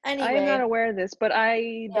 Anyway, I am not aware of this, but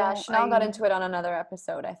Chanel got into it on another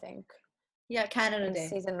episode, I think. Yeah, Canada Day.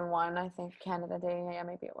 Season 1, I think. Canada Day. Yeah,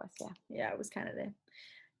 maybe it was. Yeah, it was Canada Day.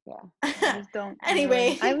 Yeah. Don't.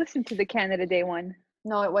 Anyway, I listened to the Canada Day one.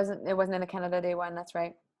 No, it wasn't in the Canada Day one. That's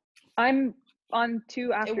right. I'm on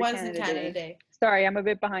 2 after. It was Canada in Canada Day. Sorry, I'm a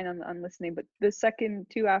bit behind on listening, but the second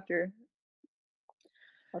 2 after.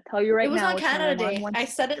 I'll tell you right now. It was on Canada Day. I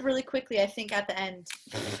said it really quickly, I think, at the end.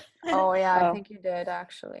 Oh, yeah, I think you did,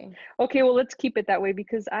 actually. Okay, well, let's keep it that way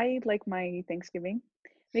because I like my Thanksgiving.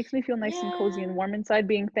 Makes me feel nice and cozy and warm inside.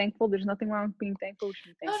 Being thankful. There's nothing wrong with being thankful. We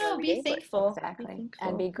should be thankful be thankful. Exactly. Be thankful.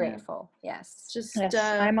 And be grateful. Yes.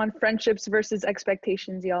 I'm on Friendships versus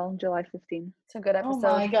Expectations, y'all. July 15. It's a good episode.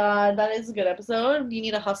 Oh my god, that is a good episode. You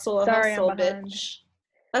need to hustle, bitch.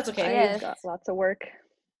 That's okay. I've got lots of work.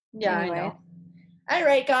 Yeah, anyway. I know. All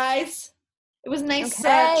right, guys. It was nice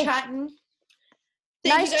chatting.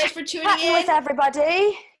 Thank you guys for tuning in. With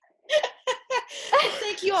everybody.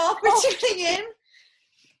 Thank you all for tuning in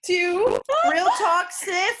to Real Talk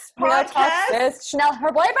Sis podcast. Chanel,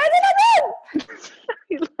 her boyfriend in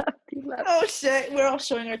He left. Oh shit, we're all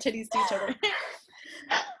showing our titties to each other.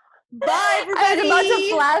 Bye, everybody. I was about to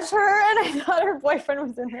flash her and I thought her boyfriend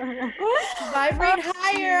was in the room. Vibrate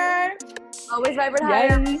higher. Always vibrate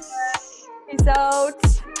higher. Peace out.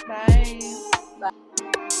 Bye.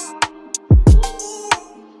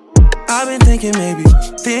 I've been thinking maybe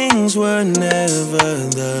things were never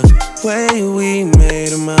the way we made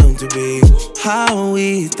them out to be, how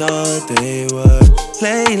we thought they were.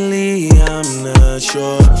 Lately, I'm not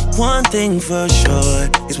sure. One thing for sure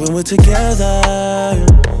is when we're together,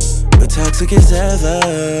 we're toxic as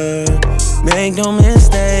ever. Make no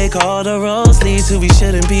mistake, all the roads lead to we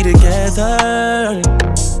shouldn't be together.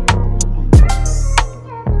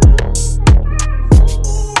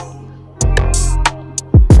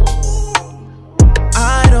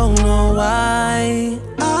 Why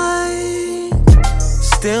I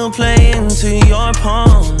still play into your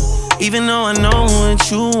palm, even though I know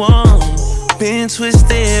what you want. Been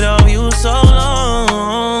twisted of you so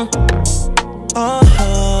long.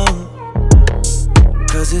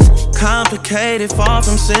 Cause it's complicated, far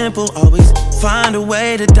from simple. Always Find a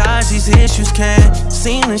way to dodge these issues, can't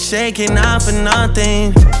seem to shake it out for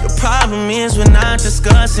nothing. The problem is we're not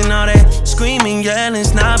discussing all that screaming,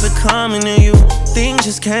 yelling's not becoming to you. Things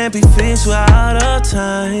just can't be fixed without a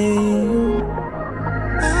time.